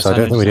vehicles, Yes, so I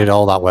don't think we did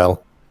all that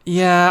well.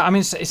 Yeah, I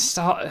mean, it's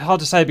hard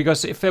to say,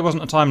 because if there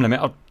wasn't a time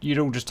limit, you'd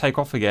all just take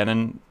off again,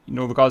 and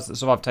the guys that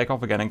survive take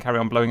off again and carry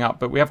on blowing up.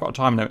 But we have got a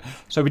time limit,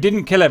 so we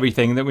didn't kill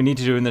everything that we need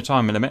to do in the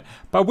time limit.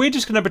 But we're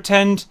just going to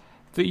pretend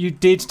that you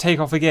did take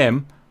off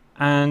again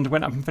and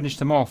went up and finished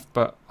them off.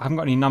 But I haven't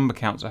got any number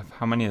counts of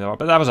how many there are.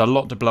 But that was a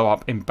lot to blow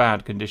up in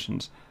bad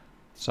conditions.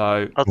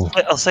 So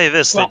I'll say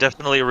this: they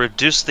definitely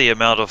reduced the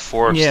amount of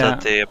force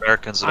that the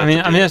Americans. Have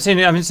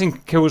I've seen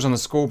kills on the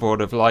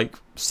scoreboard of like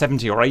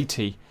 70 or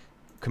 80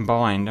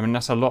 combined. I mean,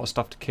 that's a lot of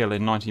stuff to kill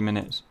in 90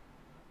 minutes,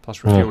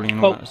 plus refueling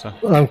and all that stuff.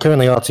 Well, I'm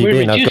currently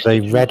RTB, and I've got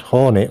a Red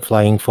Hornet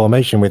flying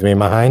formation with me in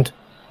my hind.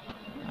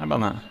 How about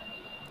that?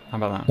 I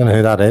don't know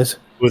who that is.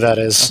 who that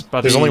is.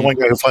 There's only one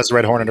guy who flies the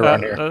Red Hornet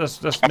around here.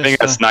 That's I think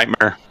that's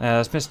Nightmare.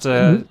 That's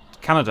Mr.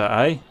 Canada,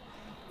 eh?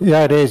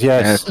 Yeah, it is.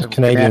 Yes,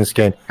 Canadian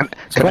skin.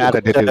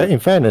 In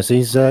fairness,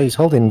 he's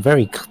holding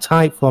very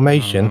tight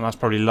formation. That's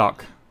probably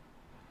luck.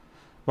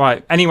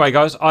 Right. Anyway,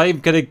 guys, I'm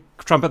going to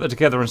try and put that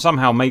together and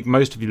somehow make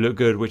most of you look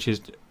good, which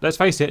is, let's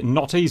face it,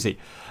 not easy.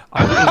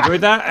 I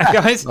enjoyed that,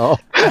 guys.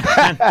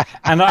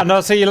 And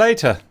I'll see you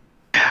later.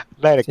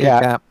 Later,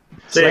 Cap.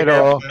 See you,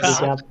 Later.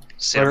 Cap.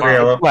 See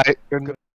you, Cap.